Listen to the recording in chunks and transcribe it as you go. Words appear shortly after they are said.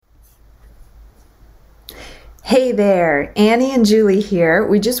Hey there, Annie and Julie here.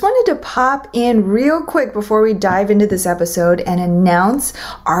 We just wanted to pop in real quick before we dive into this episode and announce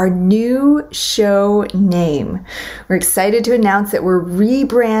our new show name. We're excited to announce that we're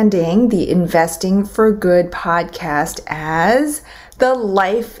rebranding the Investing for Good podcast as The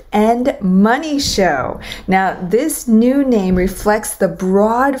Life and Money Show. Now, this new name reflects the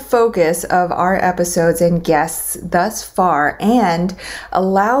broad focus of our episodes and guests thus far and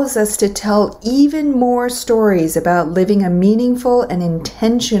allows us to tell even more stories about living a meaningful and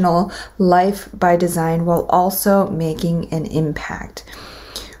intentional life by design while also making an impact.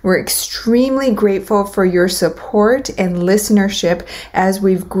 We're extremely grateful for your support and listenership as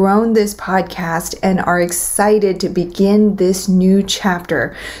we've grown this podcast and are excited to begin this new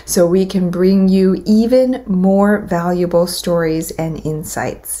chapter so we can bring you even more valuable stories and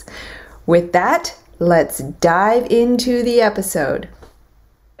insights. With that, let's dive into the episode.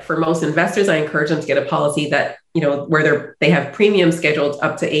 For most investors, I encourage them to get a policy that, where they have premiums scheduled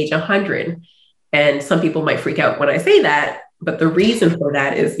up to age 100. And some people might freak out when I say that. But the reason for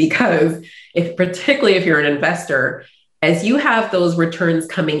that is because particularly if you're an investor, as you have those returns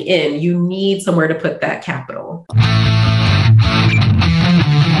coming in, you need somewhere to put that capital.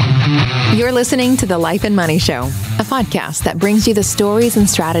 You're listening to The Life and Money Show, a podcast that brings you the stories and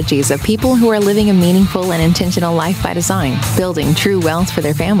strategies of people who are living a meaningful and intentional life by design, building true wealth for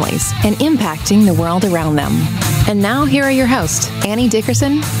their families, and impacting the world around them. And now here are your hosts, Annie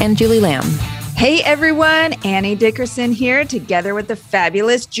Dickerson and Julie Lamb. Hey everyone, Annie Dickerson here together with the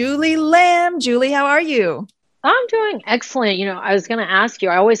fabulous Julie Lamb. Julie, how are you? I'm doing excellent. I was going to ask you,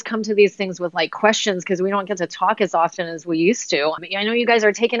 I always come to these things with questions because we don't get to talk as often as we used to. I know you guys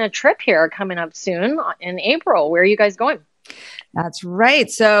are taking a trip here coming up soon in April. Where are you guys going? That's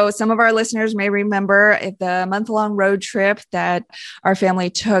right. So some of our listeners may remember the month-long road trip that our family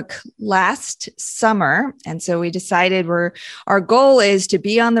took last summer. And so we decided our goal is to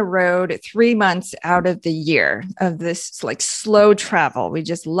be on the road 3 months out of the year of this slow travel. We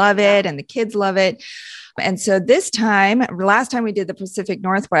just love it and the kids love it. And so last time we did the Pacific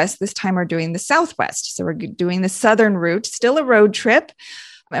Northwest, this time we're doing the Southwest. So we're doing the Southern route, still a road trip.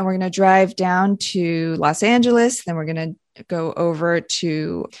 And we're going to drive down to Los Angeles. Then we're going to go over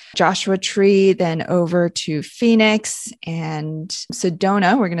to Joshua Tree, then over to Phoenix and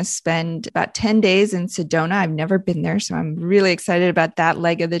Sedona. We're going to spend about 10 days in Sedona. I've never been there, so I'm really excited about that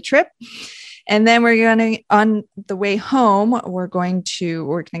leg of the trip. And then on the way home, we're going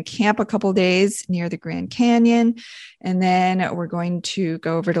to camp a couple days near the Grand Canyon. And then we're going to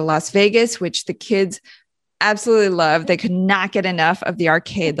go over to Las Vegas, which the kids absolutely love. They could not get enough of the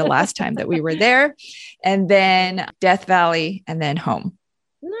arcade the last time that we were there. And then Death Valley and then home.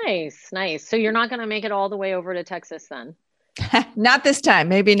 Nice. So you're not going to make it all the way over to Texas then? Not this time.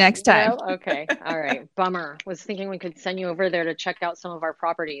 Maybe next time. Well, okay. All right. Bummer. Was thinking we could send you over there to check out some of our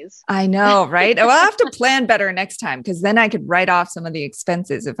properties. I know, right? Well, I'll have to plan better next time because then I could write off some of the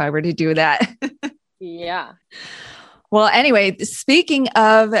expenses if I were to do that. Yeah. Well, anyway, speaking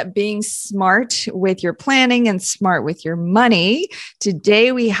of being smart with your planning and smart with your money,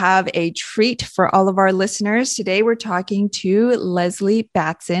 today we have a treat for all of our listeners. Today we're talking to Leslie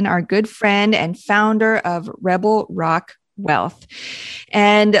Batson, our good friend and founder of Rebel Rock Wealth.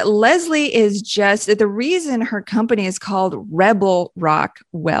 And Leslie is the reason her company is called Rebel Rock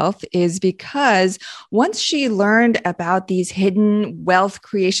Wealth is because once she learned about these hidden wealth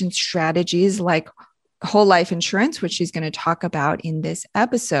creation strategies like whole life insurance, which she's going to talk about in this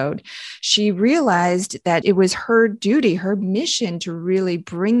episode, she realized that it was her duty, her mission to really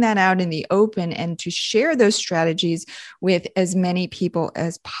bring that out in the open and to share those strategies with as many people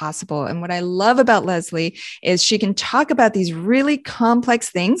as possible. And what I love about Leslie is she can talk about these really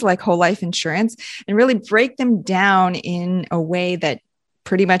complex things like whole life insurance and really break them down in a way that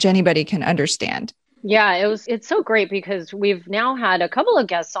pretty much anybody can understand. Yeah, it's so great because we've now had a couple of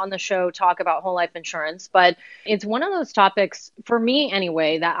guests on the show talk about whole life insurance, but it's one of those topics, for me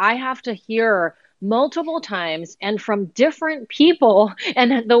anyway, that I have to hear multiple times and from different people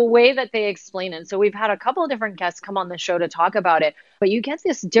and the way that they explain it. So we've had a couple of different guests come on the show to talk about it, but you get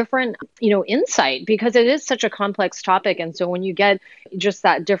this different, insight because it is such a complex topic. And so when you get just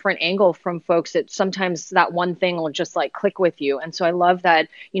that different angle from folks, it sometimes that one thing will just click with you. And so I love that,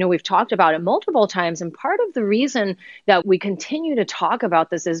 we've talked about it multiple times. And part of the reason that we continue to talk about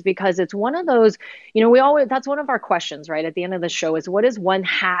this is because it's one of those, that's one of our questions, right? At the end of the show is what is one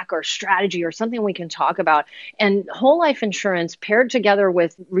hack or strategy or something we we can talk about. And whole life insurance paired together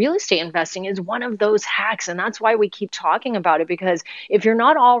with real estate investing is one of those hacks. And that's why we keep talking about it, because if you're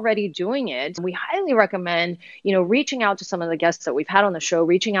not already doing it, we highly recommend, reaching out to some of the guests that we've had on the show,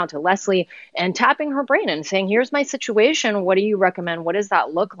 reaching out to Leslie and tapping her brain and saying, here's my situation. What do you recommend? What does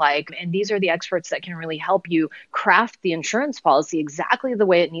that look like? And these are the experts that can really help you craft the insurance policy exactly the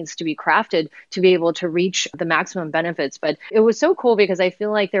way it needs to be crafted to be able to reach the maximum benefits. But it was so cool because I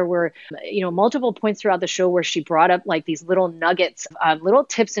feel like there were, multiple points throughout the show where she brought up like these little nuggets, little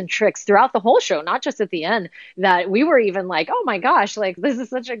tips and tricks throughout the whole show, not just at the end, that we were even like, oh my gosh, like this is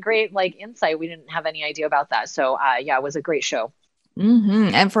such a great insight. We didn't have any idea about that. So it was a great show.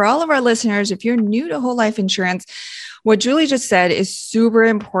 Mm-hmm. And for all of our listeners, if you're new to whole life insurance, what Julie just said is super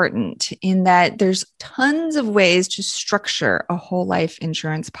important in that there's tons of ways to structure a whole life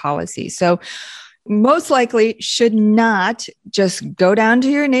insurance policy. So most likely should not just go down to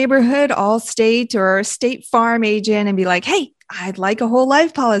your neighborhood Allstate or State Farm agent and be like, hey, I'd like a whole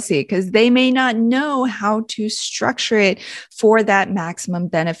life policy, because they may not know how to structure it for that maximum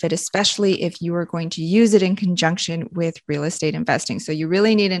benefit, especially if you are going to use it in conjunction with real estate investing. So you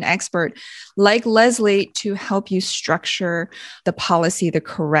really need an expert like Leslie to help you structure the policy the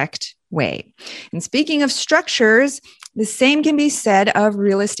correct way. And speaking of structures, the same can be said of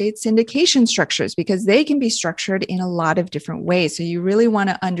real estate syndication structures, because they can be structured in a lot of different ways. So you really want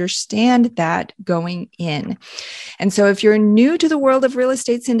to understand that going in. And so if you're new to the world of real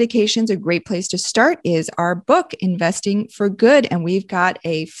estate syndications, a great place to start is our book, Investing for Good. And we've got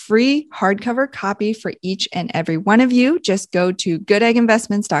a free hardcover copy for each and every one of you. Just go to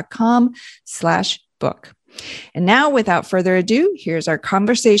goodegginvestments.com/book. And now, without further ado, here's our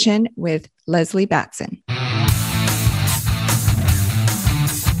conversation with Leslie Batson.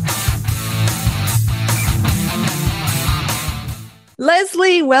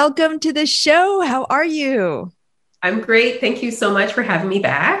 Leslie, welcome to the show. How are you? I'm great. Thank you so much for having me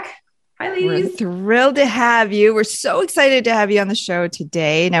back. Hi, ladies. We're thrilled to have you. We're so excited to have you on the show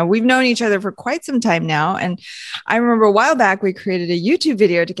today. Now, we've known each other for quite some time now. And I remember a while back, we created a YouTube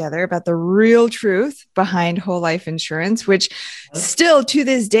video together about the real truth behind whole life insurance, which still to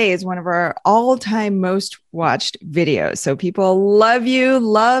this day is one of our all-time most watched videos. So people love you,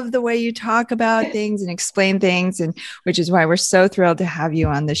 love the way you talk about things and explain things, and which is why we're so thrilled to have you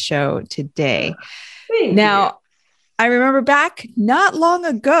on the show today. Now, I remember back not long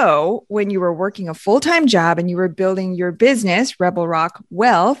ago when you were working a full-time job and you were building your business, Rebel Rock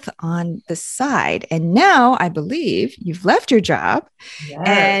Wealth, on the side. And now I believe you've left your job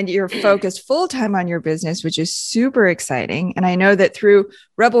and you're focused full-time on your business, which is super exciting. And I know that through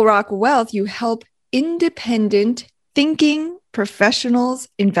Rebel Rock Wealth, you help independent thinking professionals,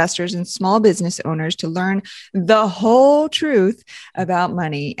 investors, and small business owners to learn the whole truth about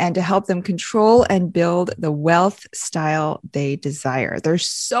money and to help them control and build the wealth style they desire. There's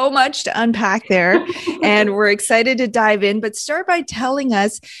so much to unpack there, and we're excited to dive in, but start by telling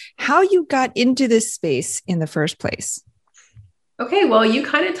us how you got into this space in the first place. Okay, well, you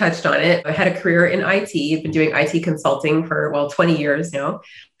kind of touched on it. I had a career in IT. I've been doing IT consulting for, 20 years now.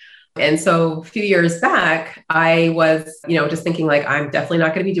 And so a few years back, I was, just thinking like, I'm definitely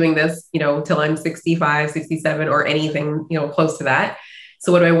not going to be doing this, till I'm 65, 67 or anything, close to that.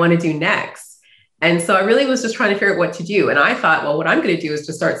 So what do I want to do next? And so I really was just trying to figure out what to do. And I thought, well, what I'm going to do is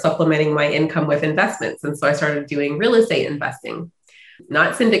just start supplementing my income with investments. And so I started doing real estate investing,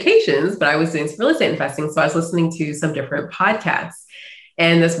 not syndications, but I was doing some real estate investing. So I was listening to some different podcasts.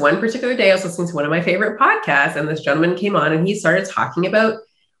 And this one particular day, I was listening to one of my favorite podcasts, and this gentleman came on and he started talking about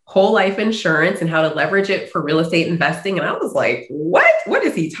whole life insurance and how to leverage it for real estate investing. And I was like, what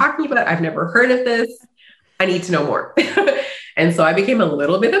is he talking about? I've never heard of this. I need to know more. And so I became a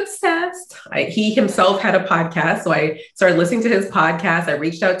little bit obsessed. He himself had a podcast. So I started listening to his podcast. I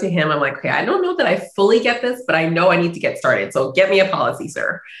reached out to him. I'm like, okay, I don't know that I fully get this, but I know I need to get started. So get me a policy,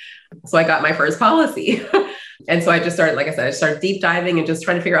 sir. So I got my first policy. And so I just started, like I said, I started deep diving and just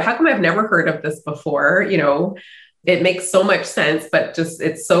trying to figure out how come I've never heard of this before, It makes so much sense, but just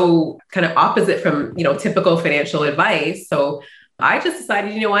it's so kind of opposite from, typical financial advice. So I just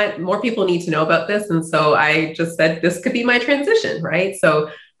decided, you know what, more people need to know about this. And so I just said, this could be my transition, right?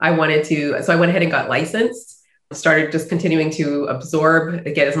 So I went ahead and got licensed, started just continuing to absorb,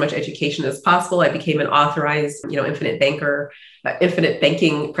 get as much education as possible. I became an authorized, infinite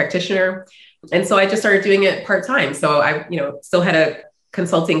banking practitioner. And so I just started doing it part-time. So I, still had a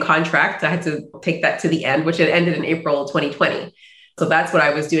consulting contract. I had to take that to the end, which had ended in April 2020. So that's what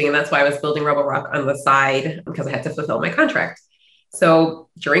I was doing. And that's why I was building Rebel Rock on the side, because I had to fulfill my contract. So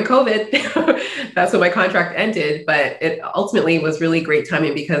during COVID, that's when my contract ended. But it ultimately was really great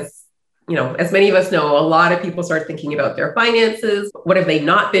timing because, as many of us know, a lot of people start thinking about their finances. What have they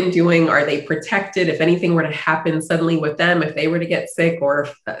not been doing? Are they protected? If anything were to happen suddenly with them, if they were to get sick, or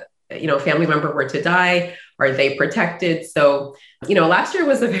if, a family member were to die, are they protected? So, last year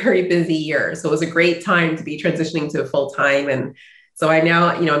was a very busy year. So it was a great time to be transitioning to full time. And so I now,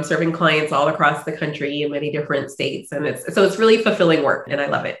 I'm serving clients all across the country in many different states. And it's really fulfilling work, and I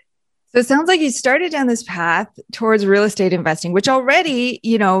love it. So it sounds like you started down this path towards real estate investing, which already,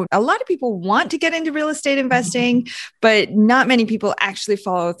 a lot of people want to get into real estate investing, but not many people actually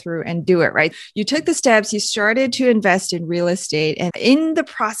follow through and do it, right? You took the steps, you started to invest in real estate, and in the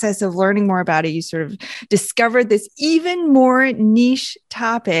process of learning more about it, you sort of discovered this even more niche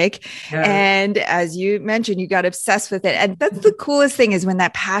topic. Yeah. And as you mentioned, you got obsessed with it. And that's the coolest thing, is when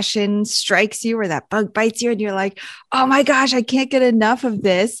that passion strikes you or that bug bites you and you're like, oh my gosh, I can't get enough of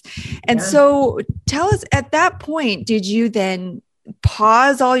this. And so tell us, at that point, did you then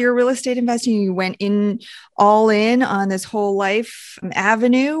pause all your real estate investing? You went all in on this whole life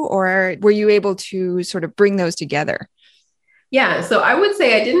avenue, or were you able to sort of bring those together? Yeah. So I would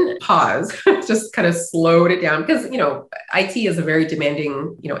say I didn't pause, just kind of slowed it down, because, IT is a very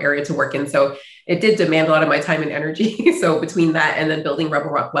demanding, area to work in. So it did demand a lot of my time and energy. So between that and then building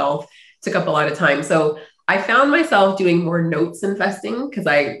Rebel Rock Wealth took up a lot of time. So I found myself doing more notes investing, because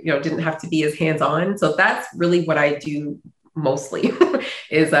I, didn't have to be as hands-on. So that's really what I do mostly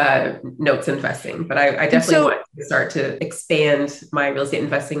is notes investing. But I definitely want to start to expand my real estate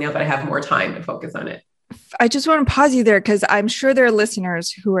investing now that I have more time to focus on it. I just want to pause you there, because I'm sure there are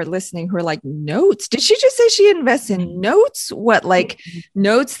listeners who are listening who are like, notes? Did she just say she invests in notes? What, like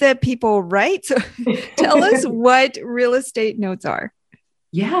notes that people write? So tell us what real estate notes are.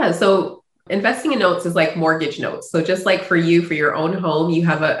 Yeah. So investing in notes is like mortgage notes. So just like for you, for your own home, you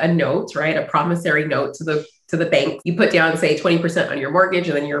have a note, right? A promissory note to the bank. You put down, say, 20% on your mortgage,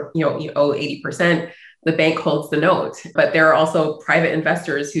 and then you owe 80%. The bank holds the note. But there are also private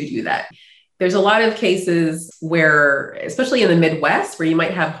investors who do that. There's a lot of cases where, especially in the Midwest, where you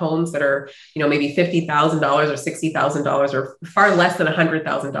might have homes that are, maybe $50,000 or $60,000 or far less than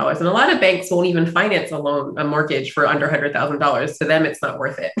 $100,000. And a lot of banks won't even finance a mortgage for under $100,000. To them, it's not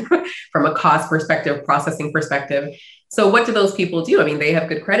worth it from a cost perspective, processing perspective. So what do those people do? I mean, they have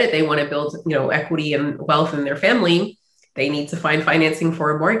good credit. They want to build, equity and wealth in their family. They need to find financing for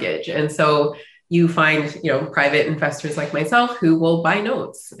a mortgage. And so you find, private investors like myself who will buy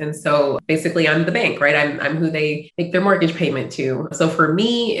notes. And so basically I'm the bank, right? I'm who they make their mortgage payment to. So for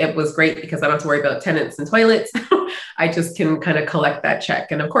me, it was great because I don't have to worry about tenants and toilets. I just can kind of collect that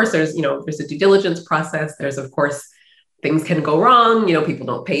check. And of course, there's a due diligence process. There's, of course, things can go wrong. People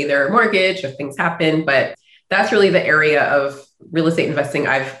don't pay their mortgage if things happen, but that's really the area of real estate investing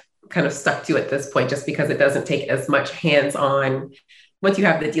I've kind of stuck to at this point, just because it doesn't take as much hands-on. Once you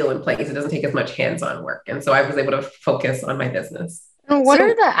have the deal in place, it doesn't take as much hands-on work. And so I was able to focus on my business. What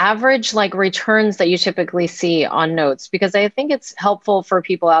are the average returns that you typically see on notes? Because I think it's helpful for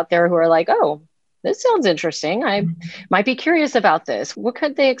people out there who are like, oh, this sounds interesting. I might be curious about this. What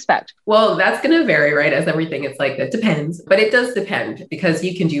could they expect? Well, that's going to vary, right? As everything, it's like, it depends, but it does depend, because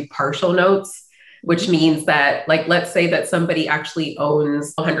you can do partial notes, which means that, like, let's say that somebody actually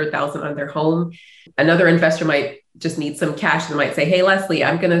owns $100,000 on their home. Another investor might just need some cash and might say, hey, Leslie,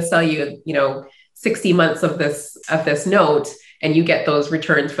 I'm going to sell you, 60 months of this note, and you get those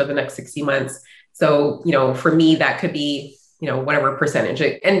returns for the next 60 months. So, for me, that could be, whatever percentage.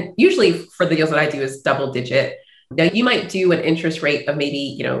 And usually for the deals that I do is double digit. Now you might do an interest rate of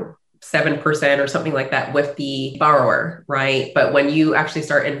maybe, 7% or something like that with the borrower, right? But when you actually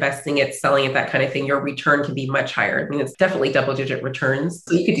start investing it, selling it, that kind of thing, your return can be much higher. I mean, it's definitely double digit returns.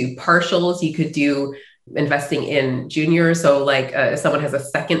 So you could do partials, you could do investing in juniors. So like if someone has a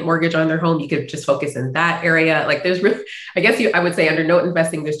second mortgage on their home, you could just focus in that area. Like there's really, I would say under note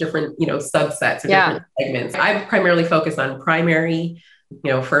investing, there's different, subsets or different segments. I primarily focus on primary,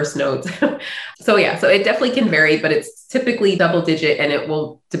 first notes. So it definitely can vary, but it's typically double digit, and it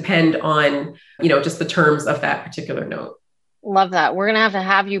will depend on, just the terms of that particular note. Love that. We're going to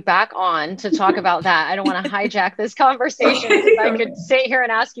have you back on to talk about that. I don't want to hijack this conversation, because I could sit here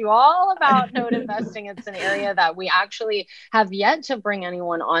and ask you all about note investing. It's an area that we actually have yet to bring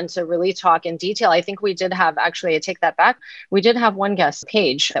anyone on to really talk in detail. I think we did have, actually, I take that back. We did have one guest,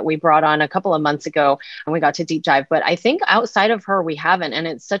 Paige, that we brought on a couple of months ago, and we got to deep dive. But I think outside of her, we haven't. And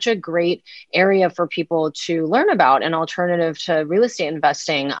it's such a great area for people to learn about, an alternative to real estate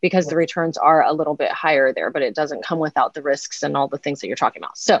investing, because the returns are a little bit higher there, but it doesn't come without the risks and all the things that you're talking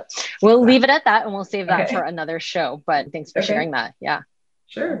about. So we'll leave it at that, and we'll save that for another show. But thanks for sharing that. Yeah.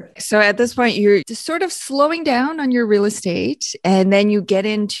 Sure. So at this point, you're just sort of slowing down on your real estate. And then you get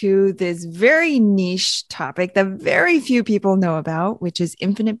into this very niche topic that very few people know about, which is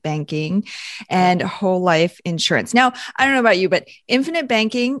infinite banking and whole life insurance. Now, I don't know about you, but infinite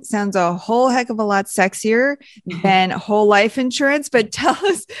banking sounds a whole heck of a lot sexier than whole life insurance. But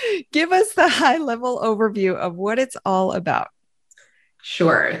give us the high level overview of what it's all about.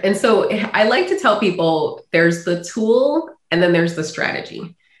 Sure. And so I like to tell people there's the tool and then there's the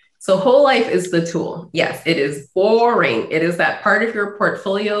strategy. So whole life is the tool. Yes, it is boring. It is that part of your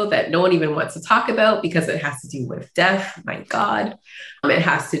portfolio that no one even wants to talk about because it has to do with death. My God. It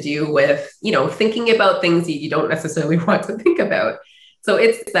has to do with, thinking about things that you don't necessarily want to think about. So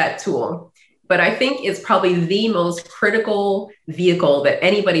it's that tool. But I think it's probably the most critical vehicle that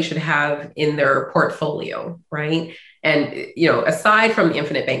anybody should have in their portfolio, right? And, aside from the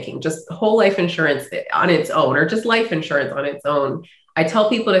infinite banking, just whole life insurance on its own, or just life insurance on its own, I tell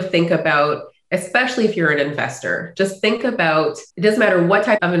people to think about, especially if you're an investor, just think about, it doesn't matter what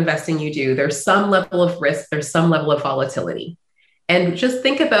type of investing you do, there's some level of risk, there's some level of volatility. And just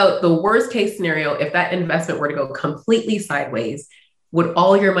think about the worst case scenario. If that investment were to go completely sideways, would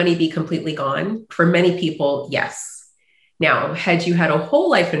all your money be completely gone? For many people, yes. Now, had you had a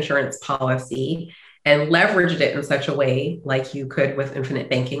whole life insurance policy and leveraged it in such a way like you could with infinite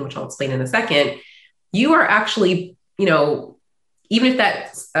banking, which I'll explain in a second, you are actually, even if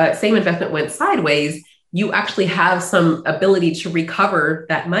that same investment went sideways, you actually have some ability to recover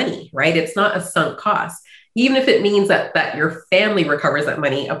that money, right? It's not a sunk cost, even if it means that your family recovers that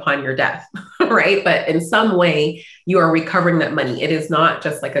money upon your death, right? But in some way, you are recovering that money. It is not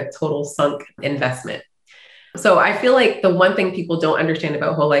just like a total sunk investment. So I feel like the one thing people don't understand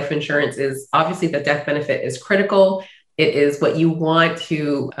about whole life insurance is obviously the death benefit is critical. It is what you want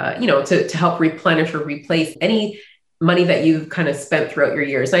to help replenish or replace any money that you've kind of spent throughout your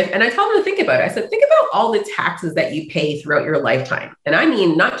years. And I tell them to think about it. I said, think about all the taxes that you pay throughout your lifetime. And I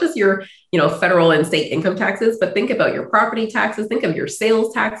mean, not just your, federal and state income taxes, but think about your property taxes, think of your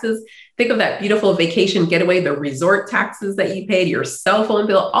sales taxes, think of that beautiful vacation getaway, the resort taxes that you paid, your cell phone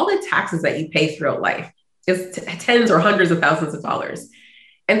bill, all the taxes that you pay throughout life is tens or hundreds of thousands of dollars.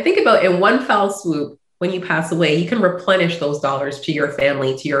 And think about in one foul swoop, when you pass away, you can replenish those dollars to your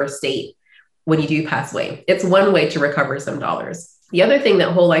family, to your estate when you do pass away. It's one way to recover some dollars. The other thing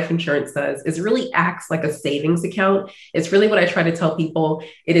that whole life insurance does is really acts like a savings account. It's really what I try to tell people.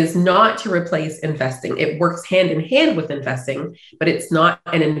 It is not to replace investing. It works hand in hand with investing, but it's not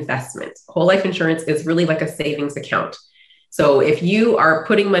an investment. Whole life insurance is really like a savings account. So if you are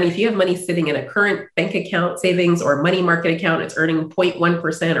putting money, if you have money sitting in a current bank account, savings or money market account, it's earning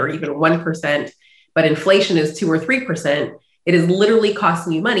 0.1% or even 1%, but inflation is 2 or 3%, it is literally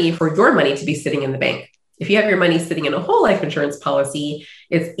costing you money for your money to be sitting in the bank. If you have your money sitting in a whole life insurance policy,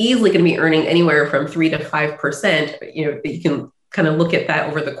 it's easily going to be earning anywhere from 3 to 5%. You can kind of look at that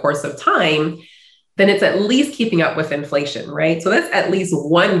over the course of time. Then it's at least keeping up with inflation, right? So that's at least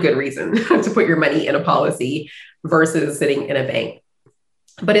one good reason to put your money in a policy versus sitting in a bank.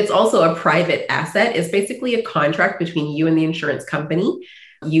 But it's also a private asset. It's basically a contract between you and the insurance company.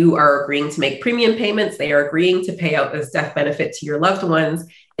 You are agreeing to make premium payments. They are agreeing to pay out this death benefit to your loved ones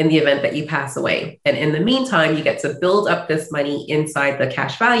in the event that you pass away. And in the meantime, you get to build up this money inside the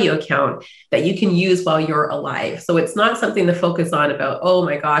cash value account that you can use while you're alive. So it's not something to focus on about, oh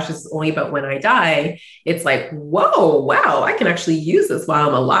my gosh, this is only about when I die. It's like, whoa, wow, I can actually use this while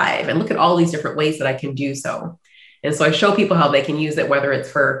I'm alive. And look at all these different ways that I can do so. And so I show people how they can use it, whether it's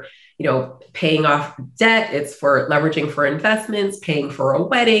for paying off debt, it's for leveraging for investments, paying for a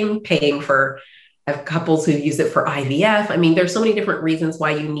wedding, paying for couples who use it for IVF. I mean, there's so many different reasons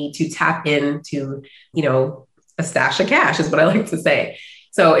why you need to tap into, a stash of cash is what I like to say.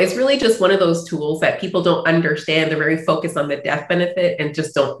 So it's really just one of those tools that people don't understand. They're very focused on the death benefit and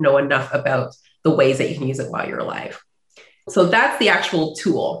just don't know enough about the ways that you can use it while you're alive. So that's the actual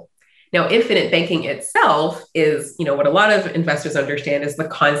tool. Now, infinite banking itself is, what a lot of investors understand is the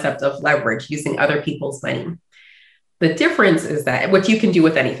concept of leverage, using other people's money. The difference is that what you can do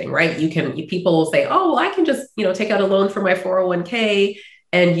with anything, right? People will say, oh, well, I can just, take out a loan for my 401k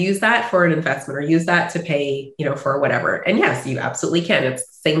and use that for an investment or use that to pay, for whatever. And yes, you absolutely can. It's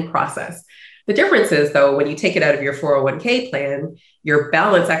the same process. The difference is, though, when you take it out of your 401k plan, your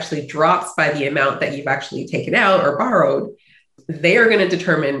balance actually drops by the amount that you've actually taken out or borrowed. They are going to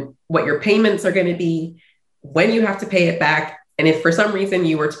determine what your payments are going to be, when you have to pay it back. And if for some reason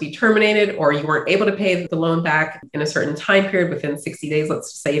you were to be terminated or you weren't able to pay the loan back in a certain time period within 60 days,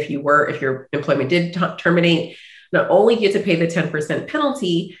 let's just say if your employment did terminate, not only do you have to pay the 10%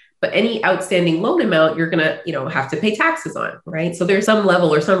 penalty, but any outstanding loan amount, you're going to, have to pay taxes on, right? So there's some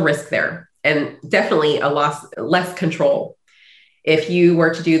level or some risk there, and definitely less control. If you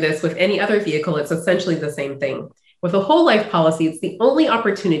were to do this with any other vehicle, it's essentially the same thing. With a whole life policy, it's the only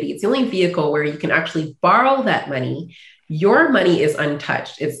opportunity, it's the only vehicle where you can actually borrow that money. Your money is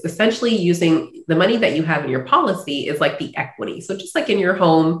untouched. It's essentially using the money that you have in your policy is like the equity. So just like in your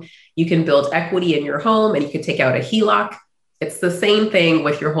home, you can build equity in your home and you can take out a HELOC. It's the same thing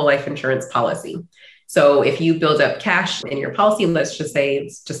with your whole life insurance policy. So if you build up cash in your policy, let's just say,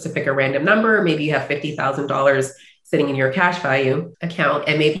 it's just to pick a random number, maybe you have $50,000 sitting in your cash value account,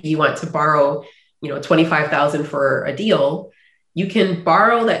 and maybe you want to borrow, $25,000 for a deal, you can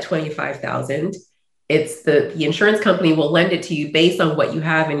borrow that $25,000. It's the insurance company will lend it to you based on what you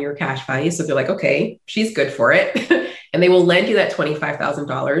have in your cash value. So they're like, okay, she's good for it. And they will lend you that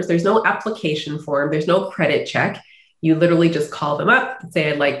 $25,000. There's no application form. There's no credit check. You literally just call them up and say,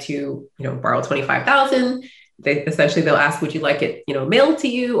 I'd like to, borrow $25,000. They'll ask, would you like it, mailed to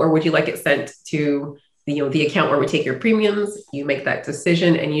you, or would you like it sent to the account where we take your premiums? You make that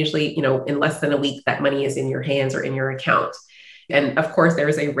decision. And usually, in less than a week, that money is in your hands or in your account. And of course, there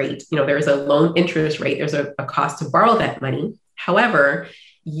is a rate, there is a loan interest rate. There's a cost to borrow that money. However,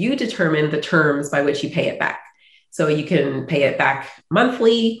 you determine the terms by which you pay it back. So you can pay it back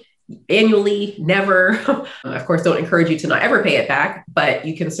monthly, annually, never. Of course, don't encourage you to not ever pay it back, but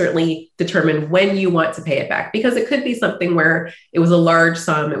you can certainly determine when you want to pay it back, because it could be something where it was a large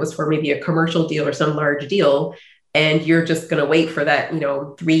sum. It was for maybe a commercial deal or some large deal, and you're just going to wait for that,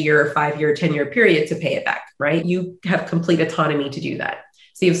 3-year, 5-year, 10-year period to pay it back, right? You have complete autonomy to do that.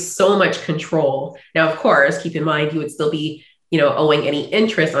 So you have so much control. Now, of course, keep in mind, you would still be, owing any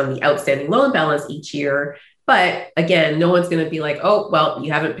interest on the outstanding loan balance each year. But again, no one's going to be like, oh, well,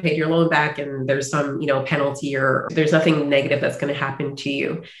 you haven't paid your loan back and there's some, penalty, or there's nothing negative that's going to happen to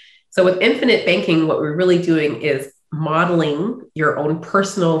you. So with infinite banking, what we're really doing is modeling your own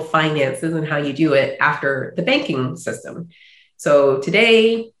personal finances and how you do it after the banking system. So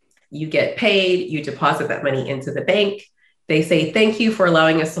today you get paid, you deposit that money into the bank. They say, thank you for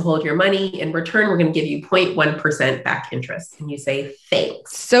allowing us to hold your money. In return, we're going to give you 0.1% back interest. And you say,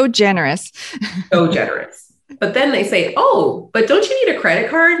 thanks. So generous. So generous. But then they say, oh, but don't you need a credit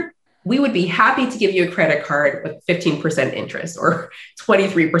card? We would be happy to give you a credit card with 15% interest or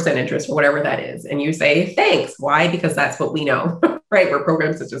 23% interest or whatever that is. And you say, thanks. Why? Because that's what we know, right? We're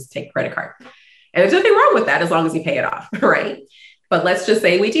programmed to just take credit card. And there's nothing wrong with that as long as you pay it off, right? But let's just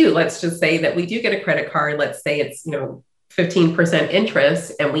say we do. Let's just say that we do get a credit card. Let's say it's, 15%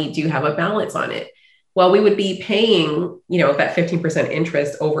 interest and we do have a balance on it. Well, we would be paying, that 15%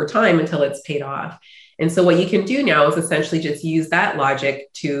 interest over time until it's paid off. And so what you can do now is essentially just use that logic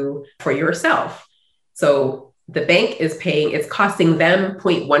for yourself. So the bank is paying, it's costing them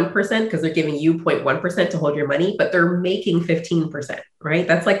 0.1% because they're giving you 0.1% to hold your money, but they're making 15%, right?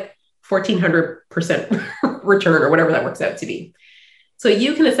 That's like 1,400% return or whatever that works out to be. So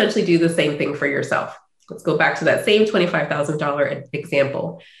you can essentially do the same thing for yourself. Let's go back to that same $25,000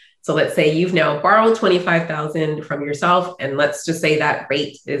 example. So let's say you've now borrowed $25,000 from yourself, and let's just say that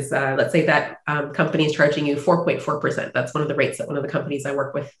rate is, let's say that company is charging you 4.4%. That's one of the rates that one of the companies I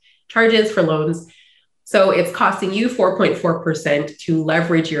work with charges for loans. So it's costing you 4.4% to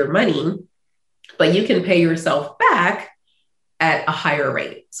leverage your money, but you can pay yourself back at a higher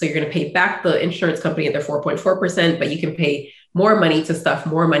rate. So you're going to pay back the insurance company at their 4.4%, but you can pay more money to stuff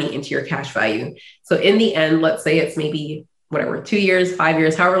more money into your cash value. So in the end, let's say it's maybe 2 years, 5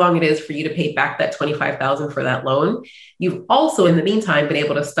 years, however long it is for you to pay back that $25,000 for that loan. You've also, in the meantime, been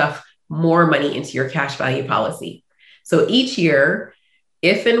able to stuff more money into your cash value policy. So each year,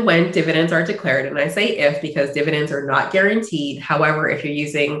 if and when dividends are declared, and I say if because dividends are not guaranteed. However, if you're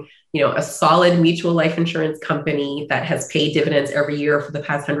using, a solid mutual life insurance company that has paid dividends every year for the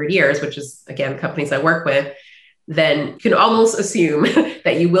past 100 years, which is, again, companies I work with, then you can almost assume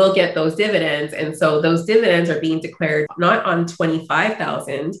that you will get those dividends. And so those dividends are being declared not on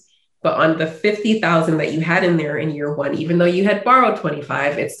 25,000, but on the 50,000 that you had in there in year one. Even though you had borrowed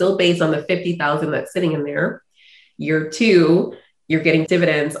 25, it's still based on the 50,000 that's sitting in there. Year two, you're getting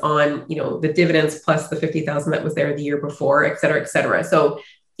dividends on, the dividends plus the 50,000 that was there the year before, et cetera, et cetera. So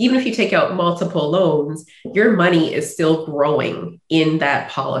even if you take out multiple loans, your money is still growing in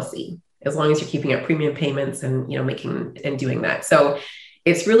that policy, as long as you're keeping up premium payments and, making and doing that. So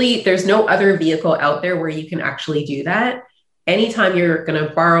it's really, there's no other vehicle out there where you can actually do that. Anytime you're going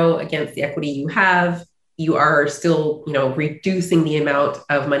to borrow against the equity you have, you are still, reducing the amount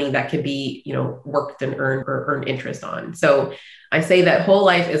of money that can be, worked and earned or earned interest on. So I say that whole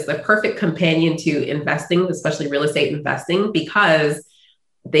life is the perfect companion to investing, especially real estate investing, because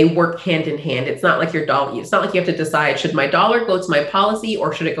they work hand in hand. It's not like your dollar. It's not like you have to decide, should my dollar go to my policy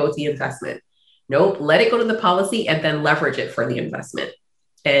or should it go to the investment? Nope. Let it go to the policy and then leverage it for the investment.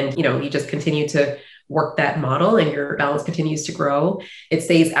 And, you just continue to work that model and your balance continues to grow. It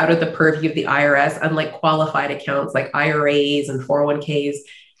stays out of the purview of the IRS, unlike qualified accounts like IRAs and 401ks.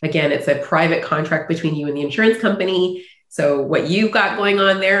 Again, it's a private contract between you and the insurance company. So what you've got going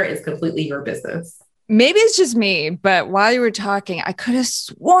on there is completely your business. Maybe it's just me, but while you were talking, I could have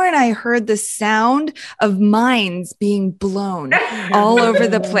sworn I heard the sound of minds being blown all over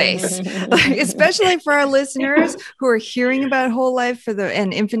the place, especially for our listeners who are hearing about whole life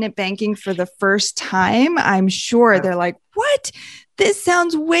and infinite banking for the first time. I'm sure they're like, what? This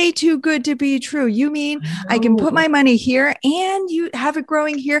sounds way too good to be true. You mean I can put my money here and you have it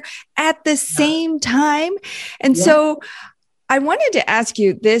growing here at the same time? And so I wanted to ask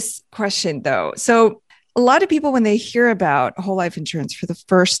you this question, though. So a lot of people, when they hear about whole life insurance for the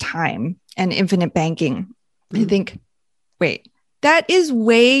first time and infinite banking, they think, wait, that is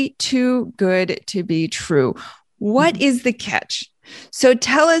way too good to be true. What is the catch? So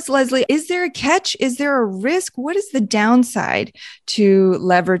tell us, Leslie, is there a catch? Is there a risk? What is the downside to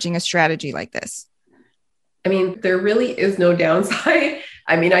leveraging a strategy like this? I mean, there really is no downside.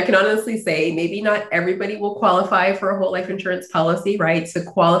 I mean, I can honestly say maybe not everybody will qualify for a whole life insurance policy, right? To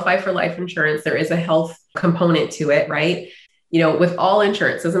qualify for life insurance, there is a health component to it, right? With all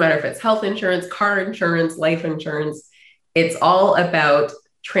insurance, doesn't matter if it's health insurance, car insurance, life insurance, it's all about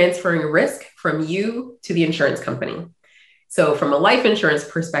transferring risk from you to the insurance company. So from a life insurance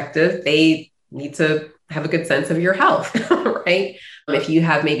perspective, they need to have a good sense of your health, right? If you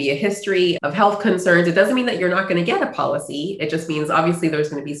have maybe a history of health concerns, it doesn't mean that you're not going to get a policy. It just means obviously there's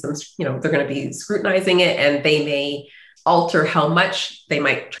going to be some, they're going to be scrutinizing it and they may alter how much they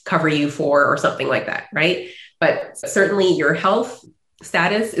might cover you for or something like that, right? But certainly your health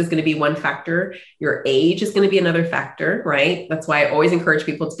status is going to be one factor. Your age is going to be another factor, right? That's why I always encourage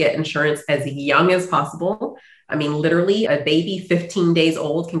people to get insurance as young as possible. I mean, literally a baby 15 days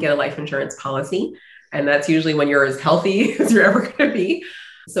old can get a life insurance policy. And that's usually when you're as healthy as you're ever going to be.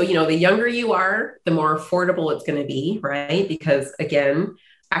 So, the younger you are, the more affordable it's going to be, right? Because again,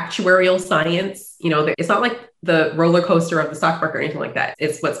 actuarial science, it's not like the roller coaster of the stock market or anything like that.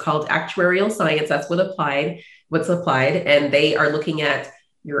 It's what's called actuarial science. That's what's applied. And they are looking at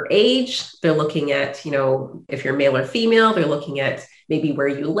your age. They're looking at, if you're male or female, they're looking at maybe where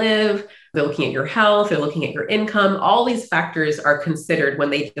you live. They're looking at your health. They're looking at your income. All these factors are considered when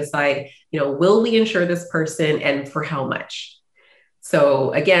they decide, will we insure this person and for how much?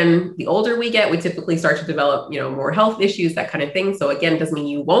 So again, the older we get, we typically start to develop, more health issues, that kind of thing. So again, it doesn't mean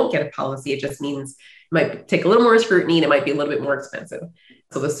you won't get a policy. It just means it might take a little more scrutiny and it might be a little bit more expensive.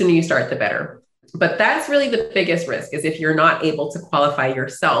 So the sooner you start, the better. But that's really the biggest risk, is if you're not able to qualify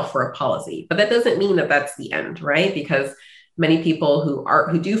yourself for a policy. But that doesn't mean that that's the end, right? Because many people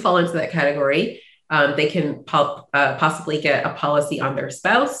who do fall into that category, they can possibly get a policy on their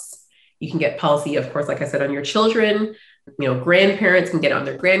spouse. You can get policy, of course, like I said, on your children. Grandparents can get on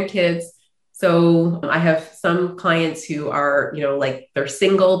their grandkids. So I have some clients who are, they're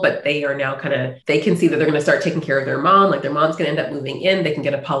single, but they are now they can see that they're going to start taking care of their mom, like their mom's going to end up moving in. They can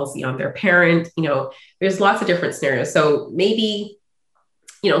get a policy on their parent. There's lots of different scenarios. So maybe,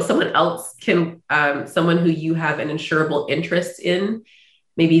 someone else can, someone who you have an insurable interest in,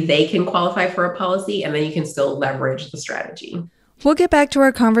 maybe they can qualify for a policy, and then you can still leverage the strategy. We'll get back to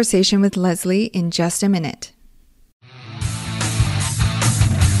our conversation with Leslie in just a minute.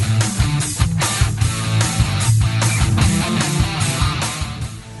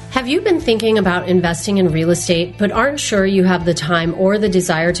 Have you been thinking about investing in real estate, but aren't sure you have the time or the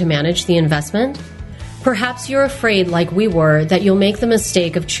desire to manage the investment? Perhaps you're afraid, like we were, that you'll make the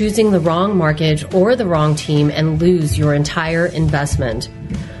mistake of choosing the wrong mortgage or the wrong team and lose your entire investment.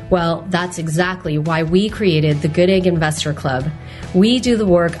 Well, that's exactly why we created the Good Egg Investor Club. We do the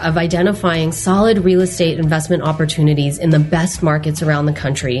work of identifying solid real estate investment opportunities in the best markets around the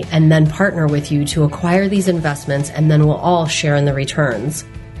country and then partner with you to acquire these investments, and then we'll all share in the returns.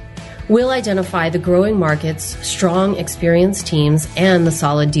 We'll identify the growing markets, strong, experienced teams, and the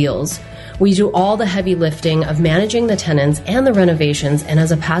solid deals. We do all the heavy lifting of managing the tenants and the renovations, and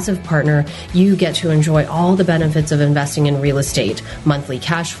as a passive partner, you get to enjoy all the benefits of investing in real estate: monthly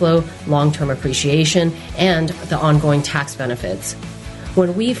cash flow, long-term appreciation, and the ongoing tax benefits.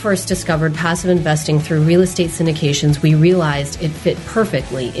 When we first discovered passive investing through real estate syndications, we realized it fit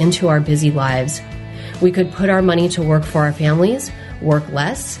perfectly into our busy lives. We could put our money to work for our families, work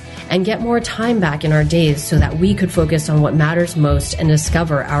less, and get more time back in our days so that we could focus on what matters most and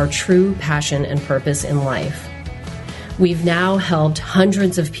discover our true passion and purpose in life. We've now helped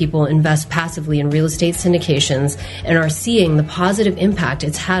hundreds of people invest passively in real estate syndications and are seeing the positive impact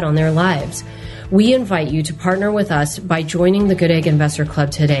it's had on their lives. We invite you to partner with us by joining the Good Egg Investor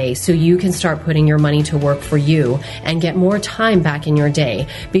Club today so you can start putting your money to work for you and get more time back in your day.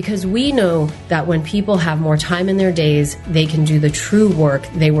 Because we know that when people have more time in their days, they can do the true work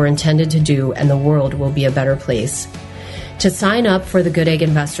they were intended to do, and the world will be a better place. To sign up for the Good Egg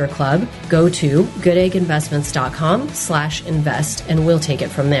Investor Club, go to goodegginvestments.com/invest and we'll take it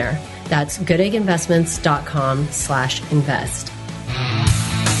from there. That's goodegginvestments.com/invest.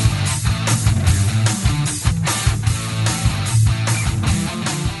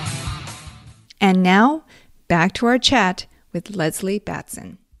 And now, back to our chat with Leslie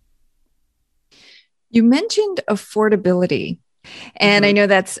Batson. You mentioned affordability, and I know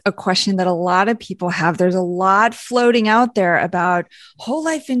that's a question that a lot of people have. There's a lot floating out there about whole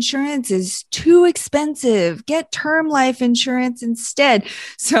life insurance is too expensive. Get term life insurance instead.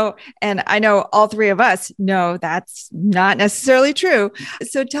 So, and I know all three of us know that's not necessarily true.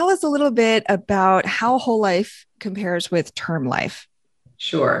 So tell us a little bit about how whole life compares with term life.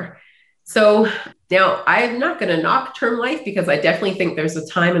 Sure. So now I'm not going to knock term life because I definitely think there's a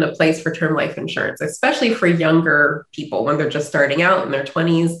time and a place for term life insurance, especially for younger people when they're just starting out in their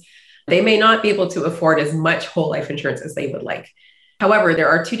 20s. They may not be able to afford as much whole life insurance as they would like. However, there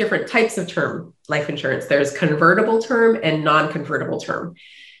are two different types of term life insurance. There's convertible term and non-convertible term.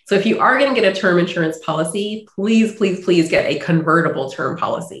 So if you are going to get a term insurance policy, please, please, please get a convertible term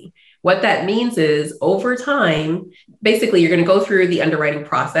policy. What that means is over time, basically, you're going to go through the underwriting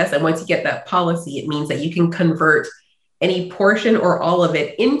process. And once you get that policy, it means that you can convert any portion or all of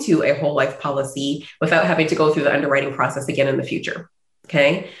it into a whole life policy without having to go through the underwriting process again in the future.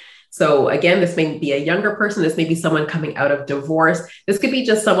 Okay. So again, this may be a younger person. This may be someone coming out of divorce. This could be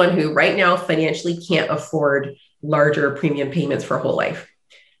just someone who right now financially can't afford larger premium payments for whole life.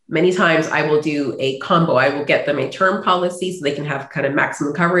 Many times I will do a combo. I will get them a term policy so they can have kind of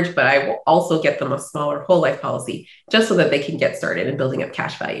maximum coverage, but I will also get them a smaller whole life policy just so that they can get started in building up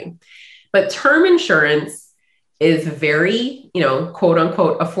cash value. But term insurance is very, quote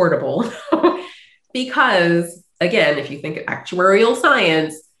unquote, affordable because again, if you think actuarial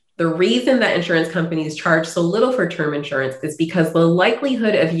science, the reason that insurance companies charge so little for term insurance is because the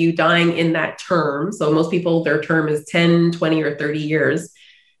likelihood of you dying in that term, so most people, their term is 10, 20, or 30 years.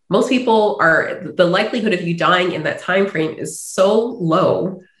 Most people the likelihood of you dying in that time frame is so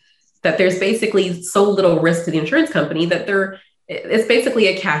low that there's basically so little risk to the insurance company that it's basically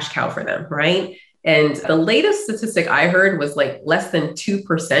a cash cow for them, right? And the latest statistic I heard was like less than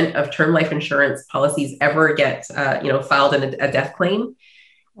 2% of term life insurance policies ever get, filed in a death claim.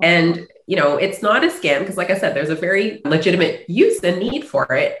 And, it's not a scam because like I said, there's a very legitimate use and need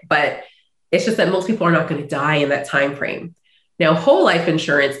for it, but it's just that most people are not going to die in that time frame. Now, whole life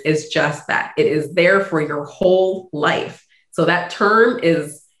insurance is just that. It is there for your whole life. So that term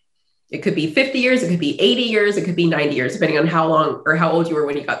it could be 50 years, it could be 80 years, it could be 90 years, depending on how long or how old you were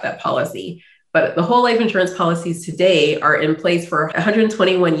when you got that policy. But the whole life insurance policies today are in place for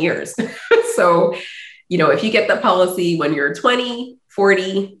 121 years. So, if you get the policy when you're 20,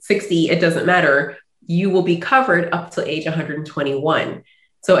 40, 60, it doesn't matter. You will be covered up to age 121.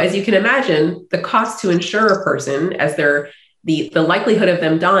 So as you can imagine, the cost to insure a person as the likelihood of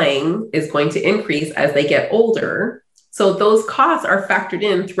them dying is going to increase as they get older. So those costs are factored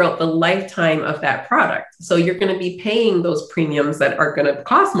in throughout the lifetime of that product. So you're going to be paying those premiums that are going to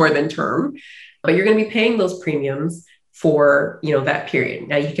cost more than term, but you're going to be paying those premiums for, that period.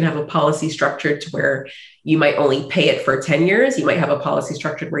 Now you can have a policy structured to where you might only pay it for 10 years. You might have a policy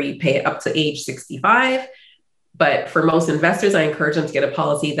structured where you pay it up to age 65. But for most investors, I encourage them to get a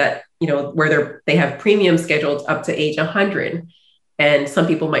policy that, where they have premiums scheduled up to age 100. And some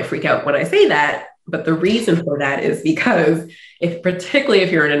people might freak out when I say that, but the reason for that is because particularly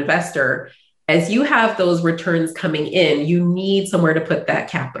if you're an investor, as you have those returns coming in, you need somewhere to put that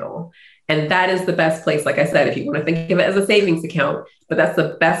capital. And that is the best place, like I said, if you want to think of it as a savings account, but that's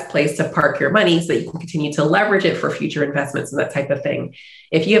the best place to park your money so that you can continue to leverage it for future investments and that type of thing.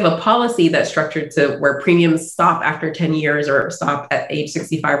 If you have a policy that's structured to where premiums stop after 10 years or stop at age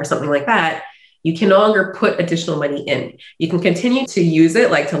 65 or something like that, you can no longer put additional money in. You can continue to use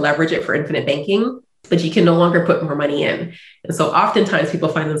it, like to leverage it for infinite banking, but you can no longer put more money in. And so oftentimes people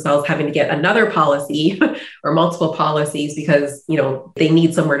find themselves having to get another policy or multiple policies because, they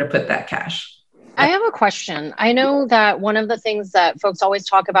need somewhere to put that cash. I have a question. I know that one of the things that folks always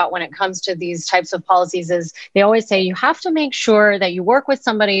talk about when it comes to these types of policies is they always say you have to make sure that you work with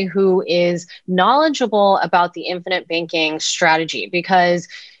somebody who is knowledgeable about the infinite banking strategy because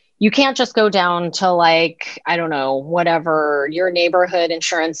you can't just go down to like, I don't know, whatever your neighborhood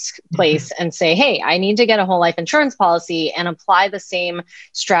insurance place and say, hey, I need to get a whole life insurance policy and apply the same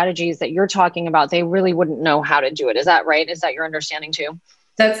strategies that you're talking about. They really wouldn't know how to do it. Is that right? Is that your understanding too?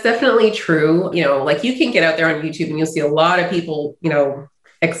 That's definitely true. Like you can get out there on YouTube and you'll see a lot of people,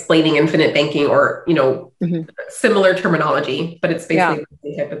 explaining infinite banking or, similar terminology, but it's basically the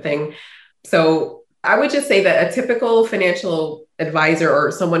same type of thing. So I would just say that a typical financial advisor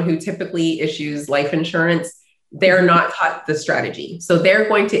or someone who typically issues life insurance, they're not taught the strategy. So they're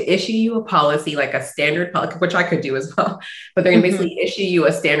going to issue you a policy, like a standard policy, which I could do as well, but they're going to basically issue you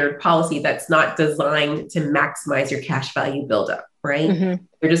a standard policy that's not designed to maximize your cash value buildup, right?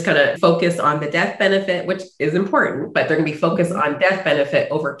 They're just going to focus on the death benefit, which is important, but they're going to be focused on death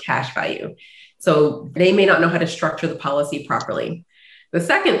benefit over cash value. So they may not know how to structure the policy properly. The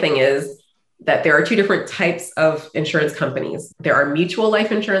second thing is that there are two different types of insurance companies. There are mutual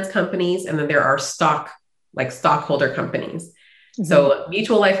life insurance companies, and then there are stockholder companies. So a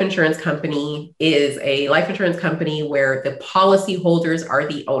mutual life insurance company is a life insurance company where the policy holders are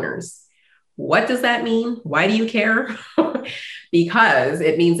the owners. What does that mean? Why do you care? Because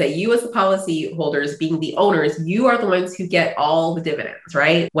it means that you as the policy holders being the owners, you are the ones who get all the dividends,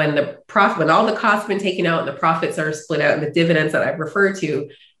 right? When all the costs have been taken out and the profits are split out and the dividends that I've referred to,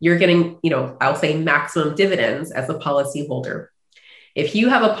 you're getting, I'll say maximum dividends as a policy holder. If you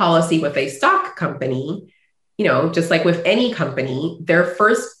have a policy with a stock company, just like with any company, their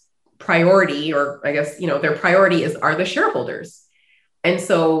first priority, or I guess, their priority are the shareholders. And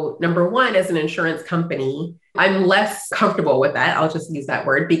so number one, as an insurance company, I'm less comfortable with that. I'll just use that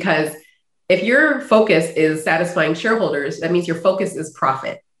word, because if your focus is satisfying shareholders, that means your focus is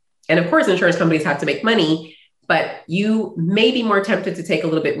profit. And of course, insurance companies have to make money, but you may be more tempted to take a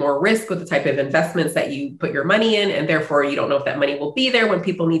little bit more risk with the type of investments that you put your money in. And therefore, you don't know if that money will be there when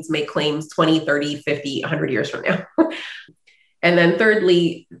people need to make claims 20, 30, 50, 100 years from now. And then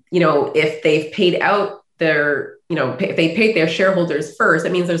thirdly, if they've paid out if they paid their shareholders first,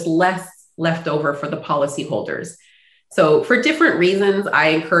 that means there's less left over for the policy holders. So for different reasons, I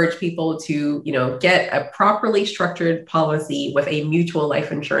encourage people to, get a properly structured policy with a mutual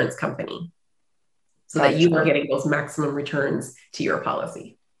life insurance company so that you are getting those maximum returns to your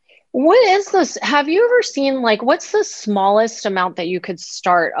policy. What is this? Have you ever seen, what's the smallest amount that you could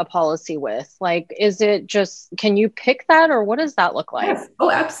start a policy with? Is it can you pick that, or what does that look like? Yes. Oh,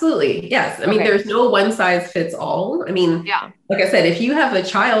 absolutely. Yes. I mean, there's no one size fits all. I mean, like I said, if you have a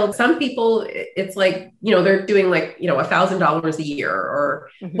child, some people, it's they're doing $1,000 a year or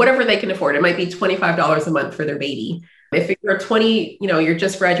whatever they can afford. It might be $25 a month for their baby. If you're 20, you're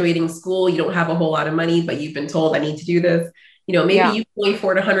just graduating school, you don't have a whole lot of money, but you've been told I need to do this. Maybe you can only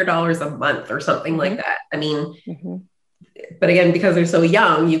afford $100 a month or something like that. I mean, but again, because they're so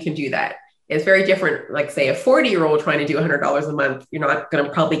young, you can do that. It's very different. Like say a 40-year-old trying to do $100 a month, you're not going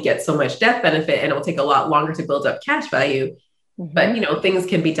to probably get so much death benefit, and it'll take a lot longer to build up cash value. But, things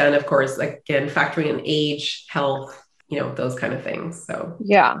can be done, of course, again, factoring in age, health, those kind of things. So,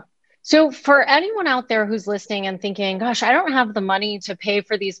 yeah. So for anyone out there who's listening and thinking, gosh, I don't have the money to pay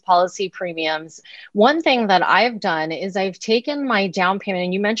for these policy premiums, one thing that I've done is I've taken my down payment,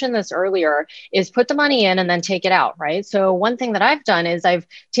 and you mentioned this earlier, is put the money in and then take it out, right? So one thing that I've done is I've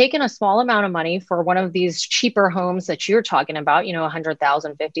taken a small amount of money for one of these cheaper homes that you're talking about, $100,000,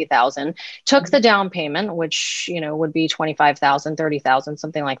 $50,000, took the down payment, which, would be $25,000, $30,000,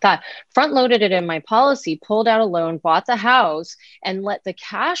 something like that, front loaded it in my policy, pulled out a loan, bought the house, and let the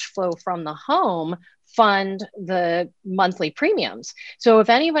cash flow from the home fund the monthly premiums. So if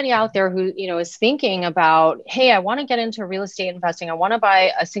anybody out there who, is thinking about, hey, I want to get into real estate investing, I want to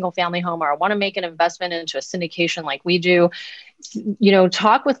buy a single family home, or I want to make an investment into a syndication like we do,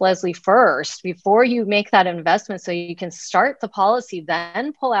 talk with Leslie first before you make that investment so you can start the policy,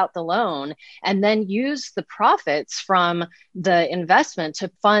 then pull out the loan, and then use the profits from the investment to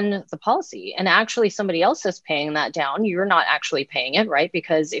fund the policy. And actually somebody else is paying that down. You're not actually paying it, right?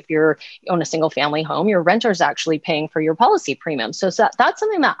 Because if you own a single family home, your renter's actually paying for your policy premium. So that's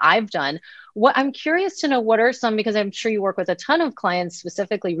something that I've done. What I'm curious to know, what are some, because I'm sure you work with a ton of clients,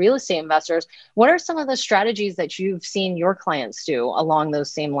 specifically real estate investors, what are some of the strategies that you've seen your clients do along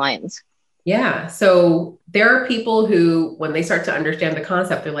those same lines? Yeah. So there are people who, when they start to understand the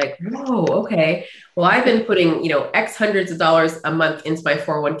concept, they're like, whoa, okay. Well, I've been putting, X hundreds of dollars a month into my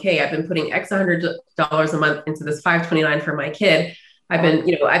 401k. I've been putting X $100 a month into this 529 for my kid. I've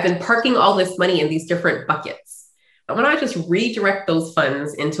been parking all this money in these different buckets. Why don't I just redirect those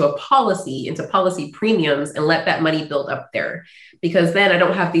funds into policy premiums, and let that money build up there? Because then I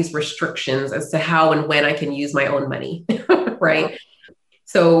don't have these restrictions as to how and when I can use my own money, right?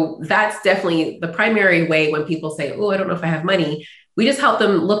 So that's definitely the primary way when people say, oh, I don't know if I have money. We just help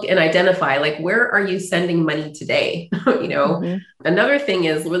them look and identify, like, where are you sending money today? Another thing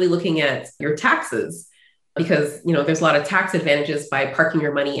is really looking at your taxes, because, there's a lot of tax advantages by parking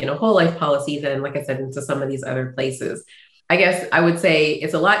your money in a whole life policy than, like I said, into some of these other places. I guess I would say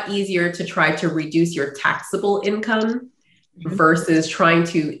it's a lot easier to try to reduce your taxable income versus trying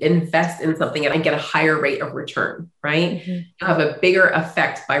to invest in something and get a higher rate of return, right? You have a bigger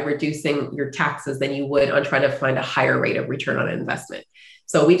effect by reducing your taxes than you would on trying to find a higher rate of return on investment.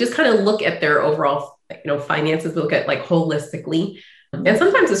 So we just kind of look at their overall, finances. We look at like holistically. And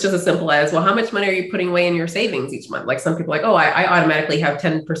sometimes it's just as simple as, well, how much money are you putting away in your savings each month? Like some people are like, oh, I automatically have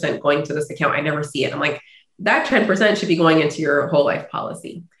 10% going to this account. I never see it. I'm like, that 10% should be going into your whole life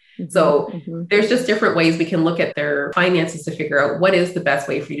policy. So there's just different ways we can look at their finances to figure out what is the best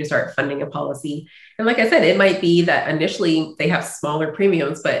way for you to start funding a policy. And like I said, it might be that initially they have smaller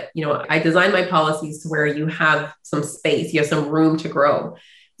premiums, but I design my policies to where you have some space, you have some room to grow.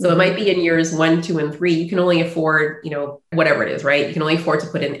 So it might be in years 1, 2, and 3, you can only afford, whatever it is, right? You can only afford to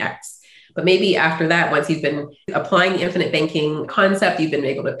put in X. But maybe after that, once you've been applying the infinite banking concept, you've been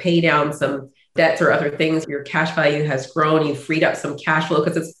able to pay down some debts or other things, your cash value has grown, you've freed up some cash flow,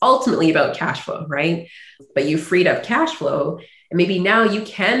 because it's ultimately about cash flow, right? But you freed up cash flow, and maybe now you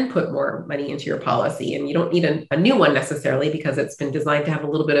can put more money into your policy, and you don't need a new one necessarily, because it's been designed to have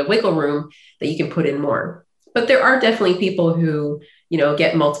a little bit of wiggle room that you can put in more. But there are definitely people who,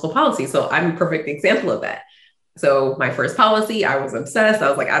 get multiple policies. So I'm a perfect example of that. So my first policy, I was obsessed. I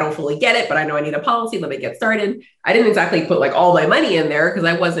was like, I don't fully get it, but I know I need a policy. Let me get started. I didn't exactly put like all my money in there because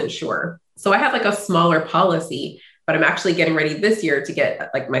I wasn't sure. So I have like a smaller policy, but I'm actually getting ready this year to get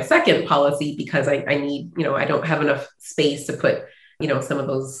like my second policy, because I need, I don't have enough space to put, some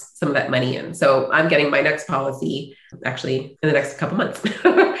of that money in. So I'm getting my next policy actually in the next couple months.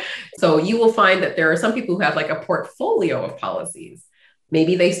 So you will find that there are some people who have like a portfolio of policies.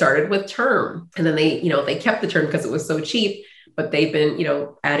 Maybe they started with term and then they kept the term because it was so cheap, but they've been,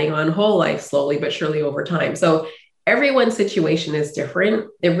 adding on whole life slowly but surely over time. So everyone's situation is different.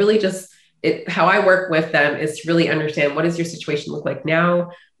 It really just, how I work with them is to really understand, what does your situation look like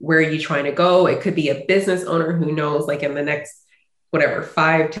now? Where are you trying to go? It could be a business owner who knows, like, in the next,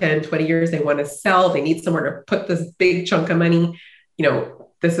 5, 10, 20 years, they want to sell, they need somewhere to put this big chunk of money.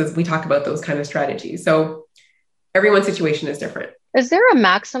 We talk about those kind of strategies. So everyone's situation is different. Is there a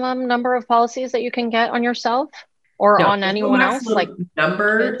maximum number of policies that you can get on yourself or on anyone else? Like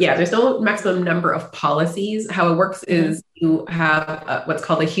number? Yeah, there's no maximum number of policies. How it works is you have what's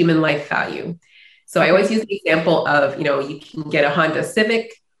called a human life value. So I always use the example of, you can get a Honda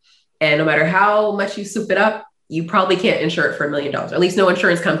Civic, and no matter how much you soup it up, you probably can't insure it for $1 million. At least no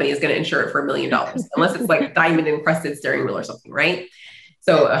insurance company is going to insure it for $1 million, unless it's like diamond encrusted steering wheel or something, right?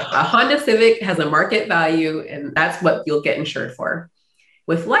 So a Honda Civic has a market value, and that's what you'll get insured for.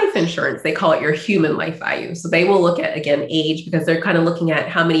 With life insurance, they call it your human life value. So they will look at, again, age, because they're kind of looking at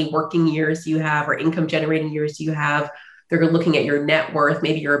how many working years you have or income generating years you have. They're looking at your net worth.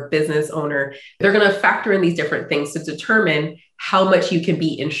 Maybe you're a business owner. They're going to factor in these different things to determine how much you can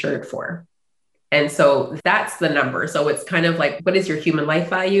be insured for. And so that's the number. So it's kind of like, what is your human life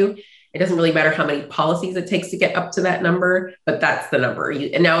value? It doesn't really matter how many policies it takes to get up to that number, but that's the number.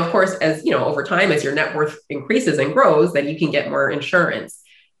 And now, of course, as over time, as your net worth increases and grows, then you can get more insurance.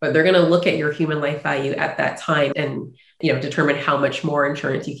 But they're going to look at your human life value at that time and, determine how much more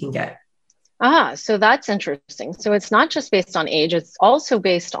insurance you can get. So that's interesting. So it's not just based on age, it's also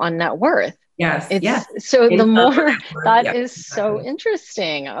based on net worth. Yes. So the more that is so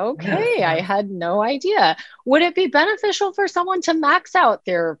interesting. Okay. Yes. I had no idea. Would it be beneficial for someone to max out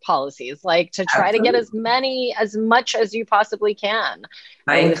their policies, like to try to get as much as you possibly can?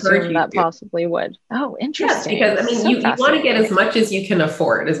 I encourage you that to. Possibly would. Oh, interesting. Yes, because you want to get as much as you can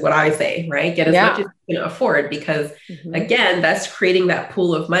afford is what I say, right? Get as much as you can afford, because again, that's creating that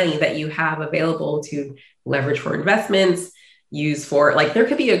pool of money that you have available to leverage for investments, use for, like, there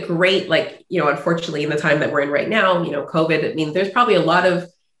could be a great, unfortunately in the time that we're in right now, COVID, there's probably a lot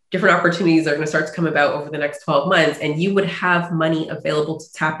of different opportunities that are going to start to come about over the next 12 months. And you would have money available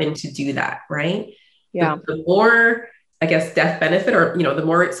to tap in to do that, right? Yeah. The more, I guess, death benefit, or, the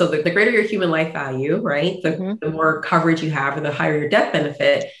more, so the greater your human life value, right? The more coverage you have, and the higher your death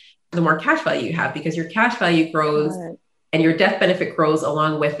benefit, the more cash value you have, because your cash value grows and your death benefit grows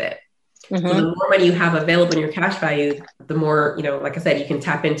along with it. So the more money you have available in your cash value, the more, like I said, you can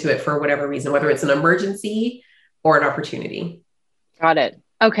tap into it for whatever reason, whether it's an emergency or an opportunity. Got it.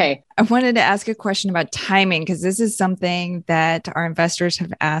 Okay. I wanted to ask a question about timing because this is something that our investors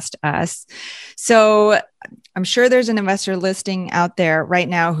have asked us. So I'm sure there's an investor listening out there right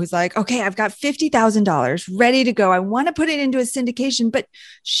now who's like, okay, I've got $50,000 ready to go. I want to put it into a syndication, but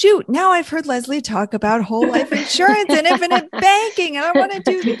shoot, now I've heard Leslie talk about whole life insurance and infinite banking, and I want to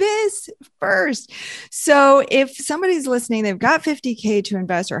do this first. So if somebody's listening, they've got 50K to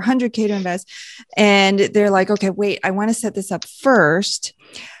invest or 100K to invest, and they're like, okay, wait, I want to set this up first.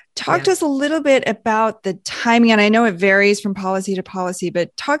 Talk to us a little bit about the timing. And I know it varies from policy to policy,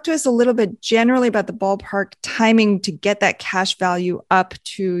 but talk to us a little bit generally about the ballpark timing to get that cash value up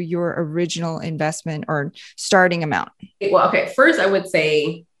to your original investment or starting amount. Well, okay. First, I would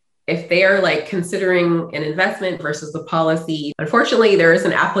say if they are like considering an investment versus the policy, unfortunately, there is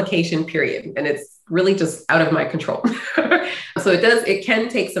an application period and it's really just out of my control. So it can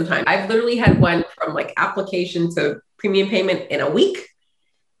take some time. I've literally had one from like application to premium payment in a week.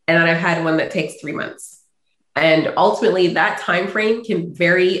 And then I've had one that takes 3 months. And ultimately that time frame can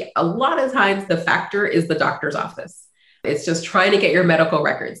vary. A lot of times the factor is the doctor's office. It's just trying to get your medical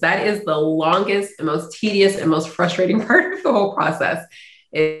records. That is the longest and most tedious and most frustrating part of the whole process.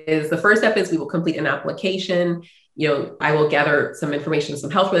 Is the first step is we will complete an application. I will gather some information,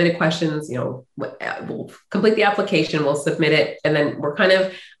 some health related questions, we'll complete the application, we'll submit it. And then we're kind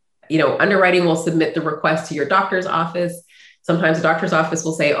of, underwriting will submit the request to your doctor's office. Sometimes the doctor's office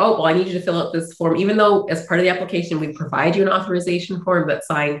will say, oh, well, I need you to fill out this form, even though as part of the application, we provide you an authorization form that's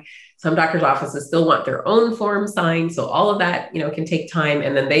signed. Some doctor's offices still want their own form signed. So all of that, can take time.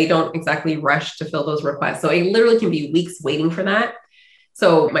 And then they don't exactly rush to fill those requests. So it literally can be weeks waiting for that.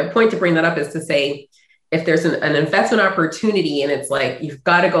 So my point to bring that up is to say, if there's an investment opportunity and it's like, you've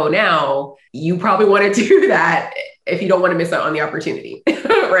got to go now, you probably want to do that if you don't want to miss out on the opportunity,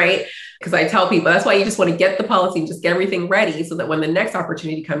 right? Because I tell people, that's why you just want to get the policy and just get everything ready so that when the next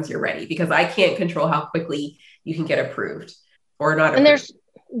opportunity comes, you're ready, because I can't control how quickly you can get approved or not approved. And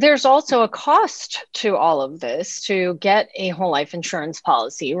there's also a cost to all of this to get a whole life insurance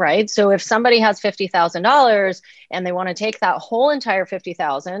policy, right? So if somebody has $50,000 and they want to take that whole entire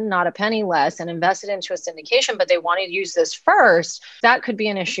 $50,000, not a penny less, and invest it into a syndication, but they want to use this first, that could be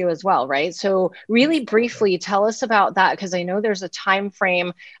an issue as well, right? So really briefly, tell us about that, because I know there's a time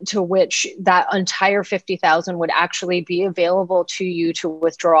frame to which that entire $50,000 would actually be available to you to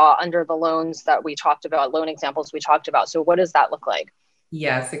withdraw under the loans that we talked about, loan examples we talked about. So what does that look like?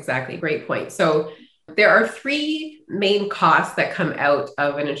 Yes, exactly. Great point. So there are 3 main costs that come out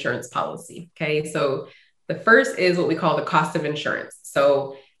of an insurance policy. Okay. So the first is what we call the cost of insurance.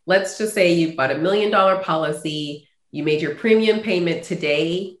 So let's just say you've bought $1 million policy, you made your premium payment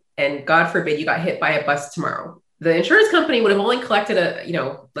today, and God forbid you got hit by a bus tomorrow. The insurance company would have only collected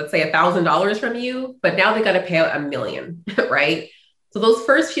let's say $1,000 from you, but now they got to pay out $1 million, right? So those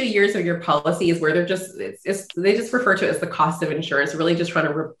first few years of your policy is where they just refer to it as the cost of insurance, really just trying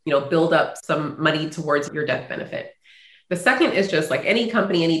to, build up some money towards your death benefit. The second is just like any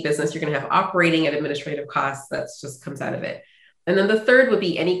company, any business, you're going to have operating and administrative costs. That just comes out of it. And then the third would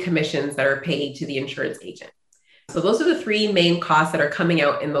be any commissions that are paid to the insurance agent. So those are the 3 main costs that are coming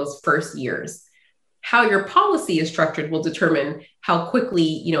out in those first years. How your policy is structured will determine how quickly,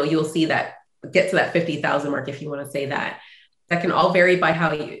 you'll see that get to that 50,000 mark, if you want to say that. That can all vary by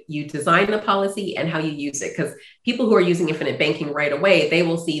how you design the policy and how you use it. Because people who are using infinite banking right away, they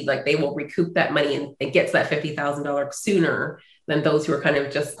will see they will recoup that money and get to that $50,000 sooner than those who are kind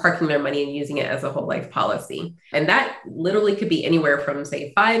of just parking their money and using it as a whole life policy. And that literally could be anywhere from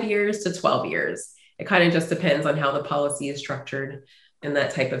say 5 years to 12 years. It kind of just depends on how the policy is structured and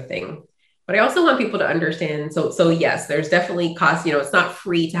that type of thing. But I also want people to understand. So yes, there's definitely costs. It's not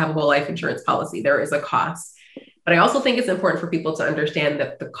free to have a whole life insurance policy. There is a cost. But I also think it's important for people to understand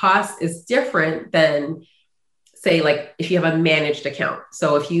that the cost is different than, say, like if you have a managed account.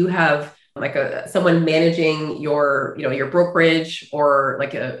 So if you have like someone managing your brokerage, or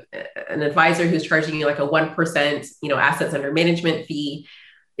like an advisor who's charging you like a 1%, assets under management fee.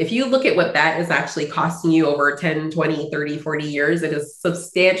 If you look at what that is actually costing you over 10, 20, 30, 40 years, it is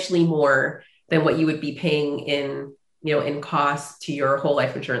substantially more than what you would be paying in cost to your whole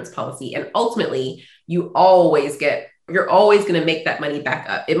life insurance policy. And ultimately, you're always going to make that money back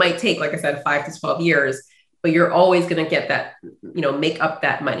up. It might take, like I said, 5 to 12 years, but you're always going to get that, make up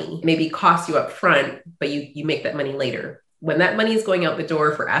that money. Maybe cost you up front, but you make that money later. When that money is going out the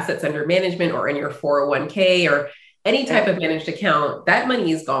door for assets under management or in your 401k or any type of managed account, that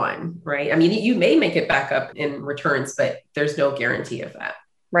money is gone, right? I mean, you may make it back up in returns, but there's no guarantee of that.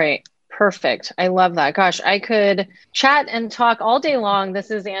 Right. Perfect. I love that. Gosh, I could chat and talk all day long. This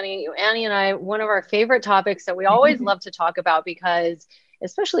is Annie and I, one of our favorite topics that we always love to talk about, because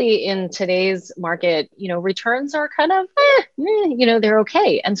especially in today's market, returns are kind of, they're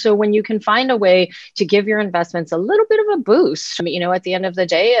okay. And so when you can find a way to give your investments a little bit of a boost, at the end of the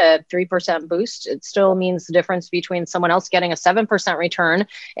day, a 3% boost, it still means the difference between someone else getting a 7% return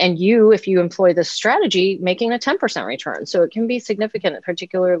and you, if you employ this strategy, making a 10% return. So it can be significant,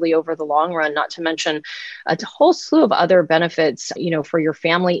 particularly over the long run, not to mention a whole slew of other benefits, for your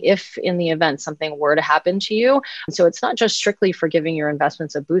family, if in the event something were to happen to you. So it's not just strictly for giving your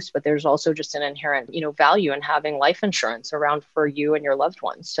investments a boost, but there's also just an inherent, value in having life insurance around for you and your loved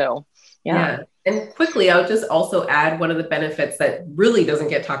ones. So yeah. And quickly, I would just also add one of the benefits that really doesn't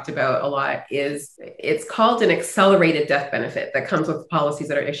get talked about a lot is it's called an accelerated death benefit that comes with policies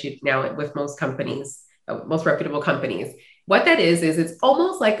that are issued now with most companies, most reputable companies. What that is it's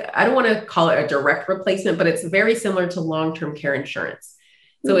almost like, I don't want to call it a direct replacement, but it's very similar to long-term care insurance.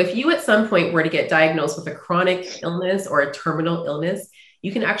 So if you at some point were to get diagnosed with a chronic illness or a terminal illness,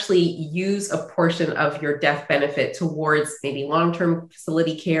 you can actually use a portion of your death benefit towards maybe long-term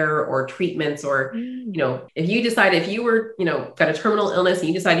facility care or treatments, or, if you decide, if you were, got a terminal illness and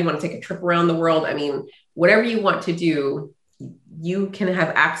you decide you want to take a trip around the world, whatever you want to do, you can have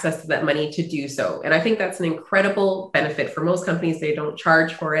access to that money to do so. And I think that's an incredible benefit for most companies. They don't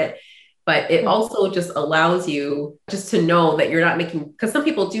charge for it, but it also just allows you just to know that you're not making, because some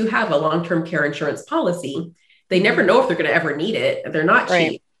people do have a long-term care insurance policy. They never know if they're going to ever need it. They're not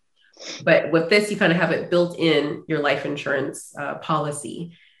cheap. But with this, you kind of have it built in your life insurance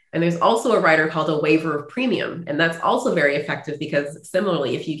policy. And there's also a rider called a waiver of premium. And that's also very effective because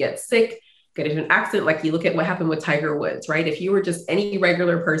similarly, if you get sick, get into an accident, like you look at what happened with Tiger Woods, right? If you were just any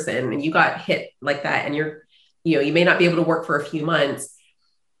regular person and you got hit like that and you may not be able to work for a few months,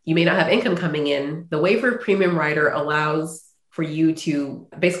 you may not have income coming in. The waiver of premium rider allows for you to,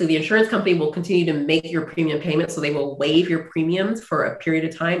 basically the insurance company will continue to make your premium payments. So they will waive your premiums for a period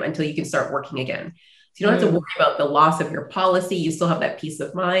of time until you can start working again. So you don't have to worry about the loss of your policy. You still have that peace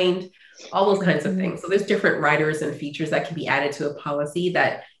of mind, all those kinds of things. So there's different riders and features that can be added to a policy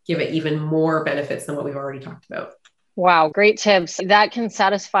that give it even more benefits than what we've already talked about. Wow, great tips. That can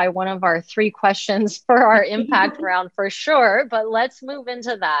satisfy one of our 3 questions for our impact round for sure. But let's move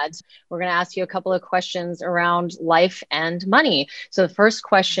into that. We're going to ask you a couple of questions around life and money. So the first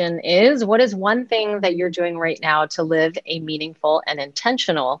question is, what is one thing that you're doing right now to live a meaningful and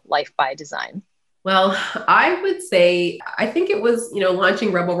intentional life by design? Well, I would say, I think it was,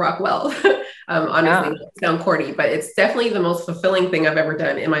 launching Rebel Rock Wealth. Honestly, it sounds corny, but it's definitely the most fulfilling thing I've ever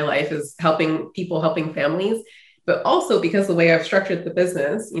done in my life is helping people, helping families. But also because the way I've structured the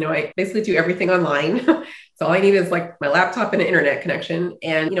business, I basically do everything online. So all I need is like my laptop and an internet connection,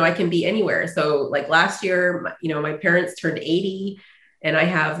 and, I can be anywhere. So like last year, my parents turned 80 and I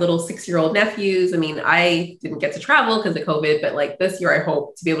have little 6-year-old nephews. I didn't get to travel because of COVID, but like this year, I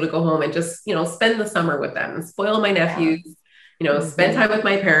hope to be able to go home and just, spend the summer with them and spoil my nephews, spend time with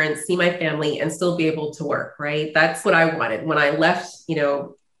my parents, see my family, and still be able to work, right? That's what I wanted. When I left,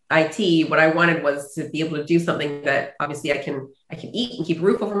 IT, what I wanted was to be able to do something that obviously I can eat and keep a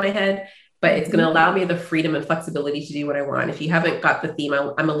roof over my head, but it's going to allow me the freedom and flexibility to do what I want. If you haven't got the theme,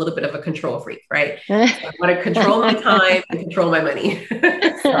 I'm a little bit of a control freak, right? So I want to control my time and control my money.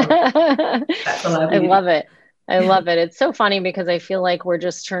 I love it. I love it. It's so funny because I feel like we're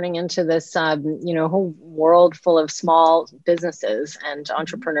just turning into this, whole world full of small businesses, and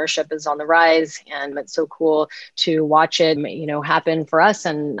entrepreneurship is on the rise. And it's so cool to watch it, happen for us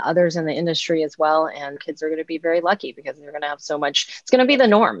and others in the industry as well. And kids are going to be very lucky because they're going to have so much. It's going to be the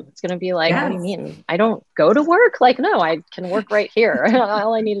norm. It's going to be like, What do you mean? I don't go to work? Like, no, I can work right here.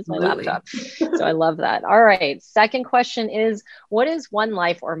 All I need is my laptop. So I love that. All right. Second question is, what is one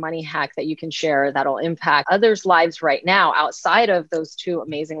life or money hack that you can share that'll impact others' lives right now outside of those 2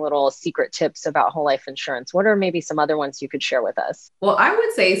 amazing little secret tips about whole life insurance? What are maybe some other ones you could share with us? Well, I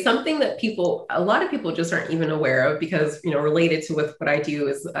would say something that a lot of people just aren't even aware of because, related to with what I do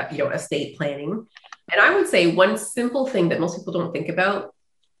is, estate planning. And I would say one simple thing that most people don't think about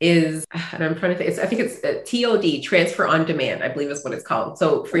is, and I'm trying to think, I think it's TOD, transfer on demand, I believe is what it's called.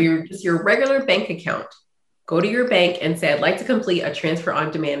 So for your regular bank account, go to your bank and say, I'd like to complete a transfer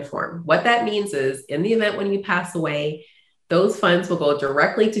on demand form. What that means is in the event when you pass away, those funds will go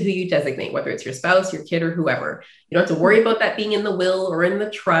directly to who you designate, whether it's your spouse, your kid, or whoever. You don't have to worry about that being in the will or in the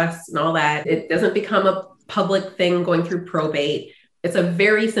trust and all that. It doesn't become a public thing going through probate. It's a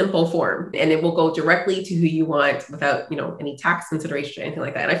very simple form and it will go directly to who you want without, any tax consideration or anything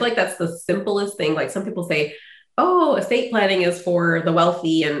like that. And I feel like that's the simplest thing. Like some people say, oh, estate planning is for the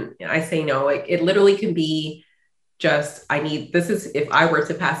wealthy. And I say, no, it literally can be just, if I were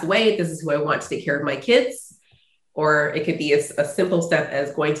to pass away, this is who I want to take care of my kids. or it could be a simple step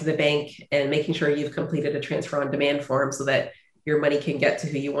as going to the bank and making sure you've completed a transfer on demand form so that your money can get to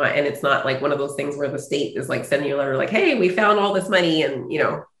who you want. And it's not like one of those things where the state is like sending you a letter like, hey, we found all this money. And,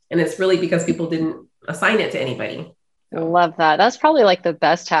 and it's really because people didn't assign it to anybody. Love that. That's probably like the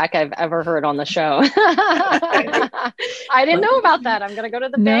best hack I've ever heard on the show. I didn't know about that. I'm going to go to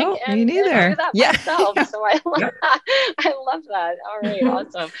the bank and do that myself. So I love that. All right.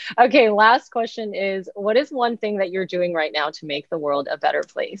 Awesome. Okay. Last question is, what is one thing that you're doing right now to make the world a better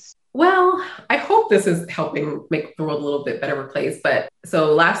place? Well, I hope this is helping make the world a little bit better of a place. But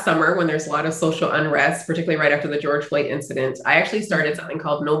so last summer, when there's a lot of social unrest, particularly right after the George Floyd incident, I actually started something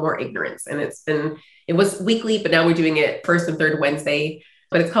called No More Ignorance. And it was weekly, but now we're doing it first and third Wednesday.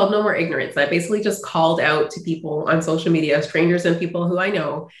 But it's called No More Ignorance. And I basically just called out to people on social media, strangers and people who I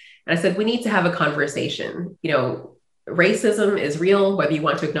know. And I said, we need to have a conversation. Racism is real, whether you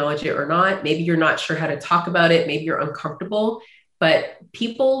want to acknowledge it or not. Maybe you're not sure how to talk about it. Maybe you're uncomfortable. But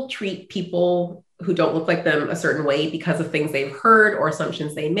people treat people who don't look like them a certain way because of things they've heard or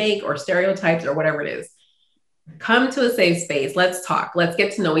assumptions they make or stereotypes or whatever it is. Come to a safe space. Let's talk. Let's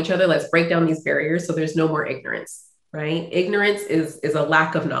get to know each other. Let's break down these barriers so there's no more ignorance, right? Ignorance is a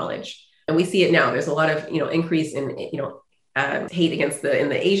lack of knowledge. And we see it now. There's a lot of, increase in, hate against in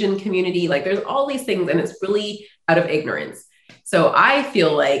the Asian community. Like there's all these things and it's really out of ignorance. So I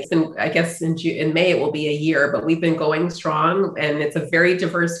feel like, I guess in May, it will be a year, but we've been going strong and it's a very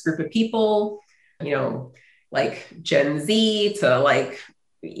diverse group of people, like Gen Z to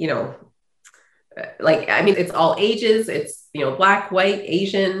it's all ages. It's, Black, white,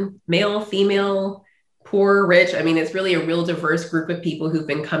 Asian, male, female, poor, rich. It's really a real diverse group of people who've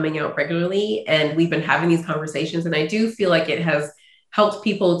been coming out regularly and we've been having these conversations. And I do feel like it has helped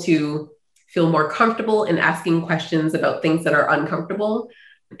people to feel more comfortable in asking questions about things that are uncomfortable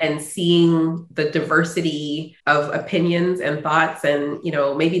and seeing the diversity of opinions and thoughts. And,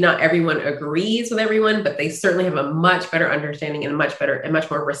 maybe not everyone agrees with everyone, but they certainly have a much better understanding and much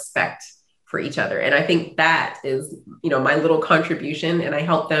more respect for each other. And I think that is, my little contribution. And I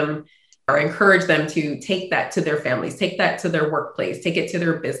help them or encourage them to take that to their families, take that to their workplace, take it to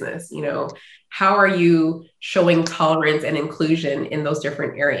their business. How are you showing tolerance and inclusion in those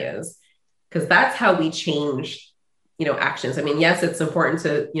different areas? Because that's how we change, actions. Yes, it's important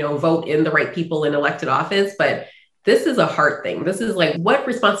to, vote in the right people in elected office, but this is a hard thing. This is like, what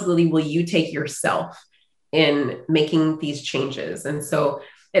responsibility will you take yourself in making these changes? And so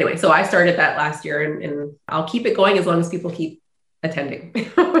anyway, so I started that last year and I'll keep it going as long as people keep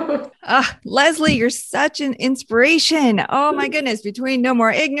attending. Leslie, you're such an inspiration. Oh my goodness. Between No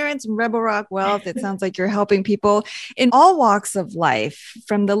More Ignorance and Rebel Rock Wealth, it sounds like you're helping people in all walks of life,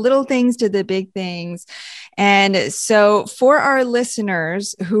 from the little things to the big things. And so for our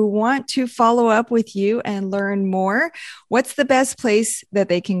listeners who want to follow up with you and learn more, what's the best place that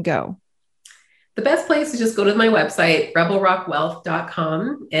they can go? The best place is just go to my website,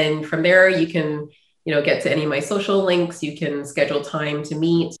 rebelrockwealth.com. And from there, you can get to any of my social links. You can schedule time to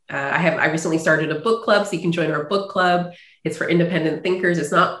meet. I recently started a book club, so you can join our book club. It's for independent thinkers.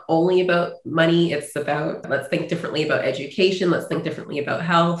 It's not only about money. It's about, let's think differently about education. Let's think differently about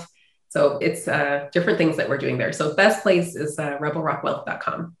health. So it's different things that we're doing there. So best place is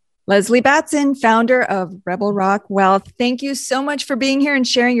rebelrockwealth.com. Leslie Batson, founder of Rebel Rock Wealth. Thank you so much for being here and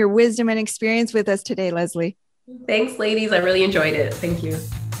sharing your wisdom and experience with us today, Leslie. Thanks, ladies. I really enjoyed it. Thank you.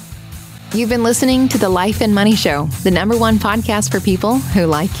 You've been listening to The Life and Money Show, the #1 podcast for people who,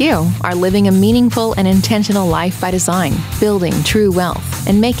 like you, are living a meaningful and intentional life by design, building true wealth,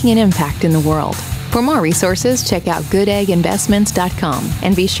 and making an impact in the world. For more resources, check out goodegginvestments.com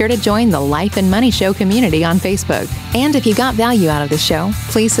and be sure to join the Life and Money Show community on Facebook. And if you got value out of the show,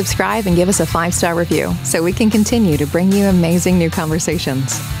 please subscribe and give us a 5-star review so we can continue to bring you amazing new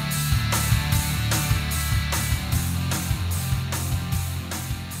conversations.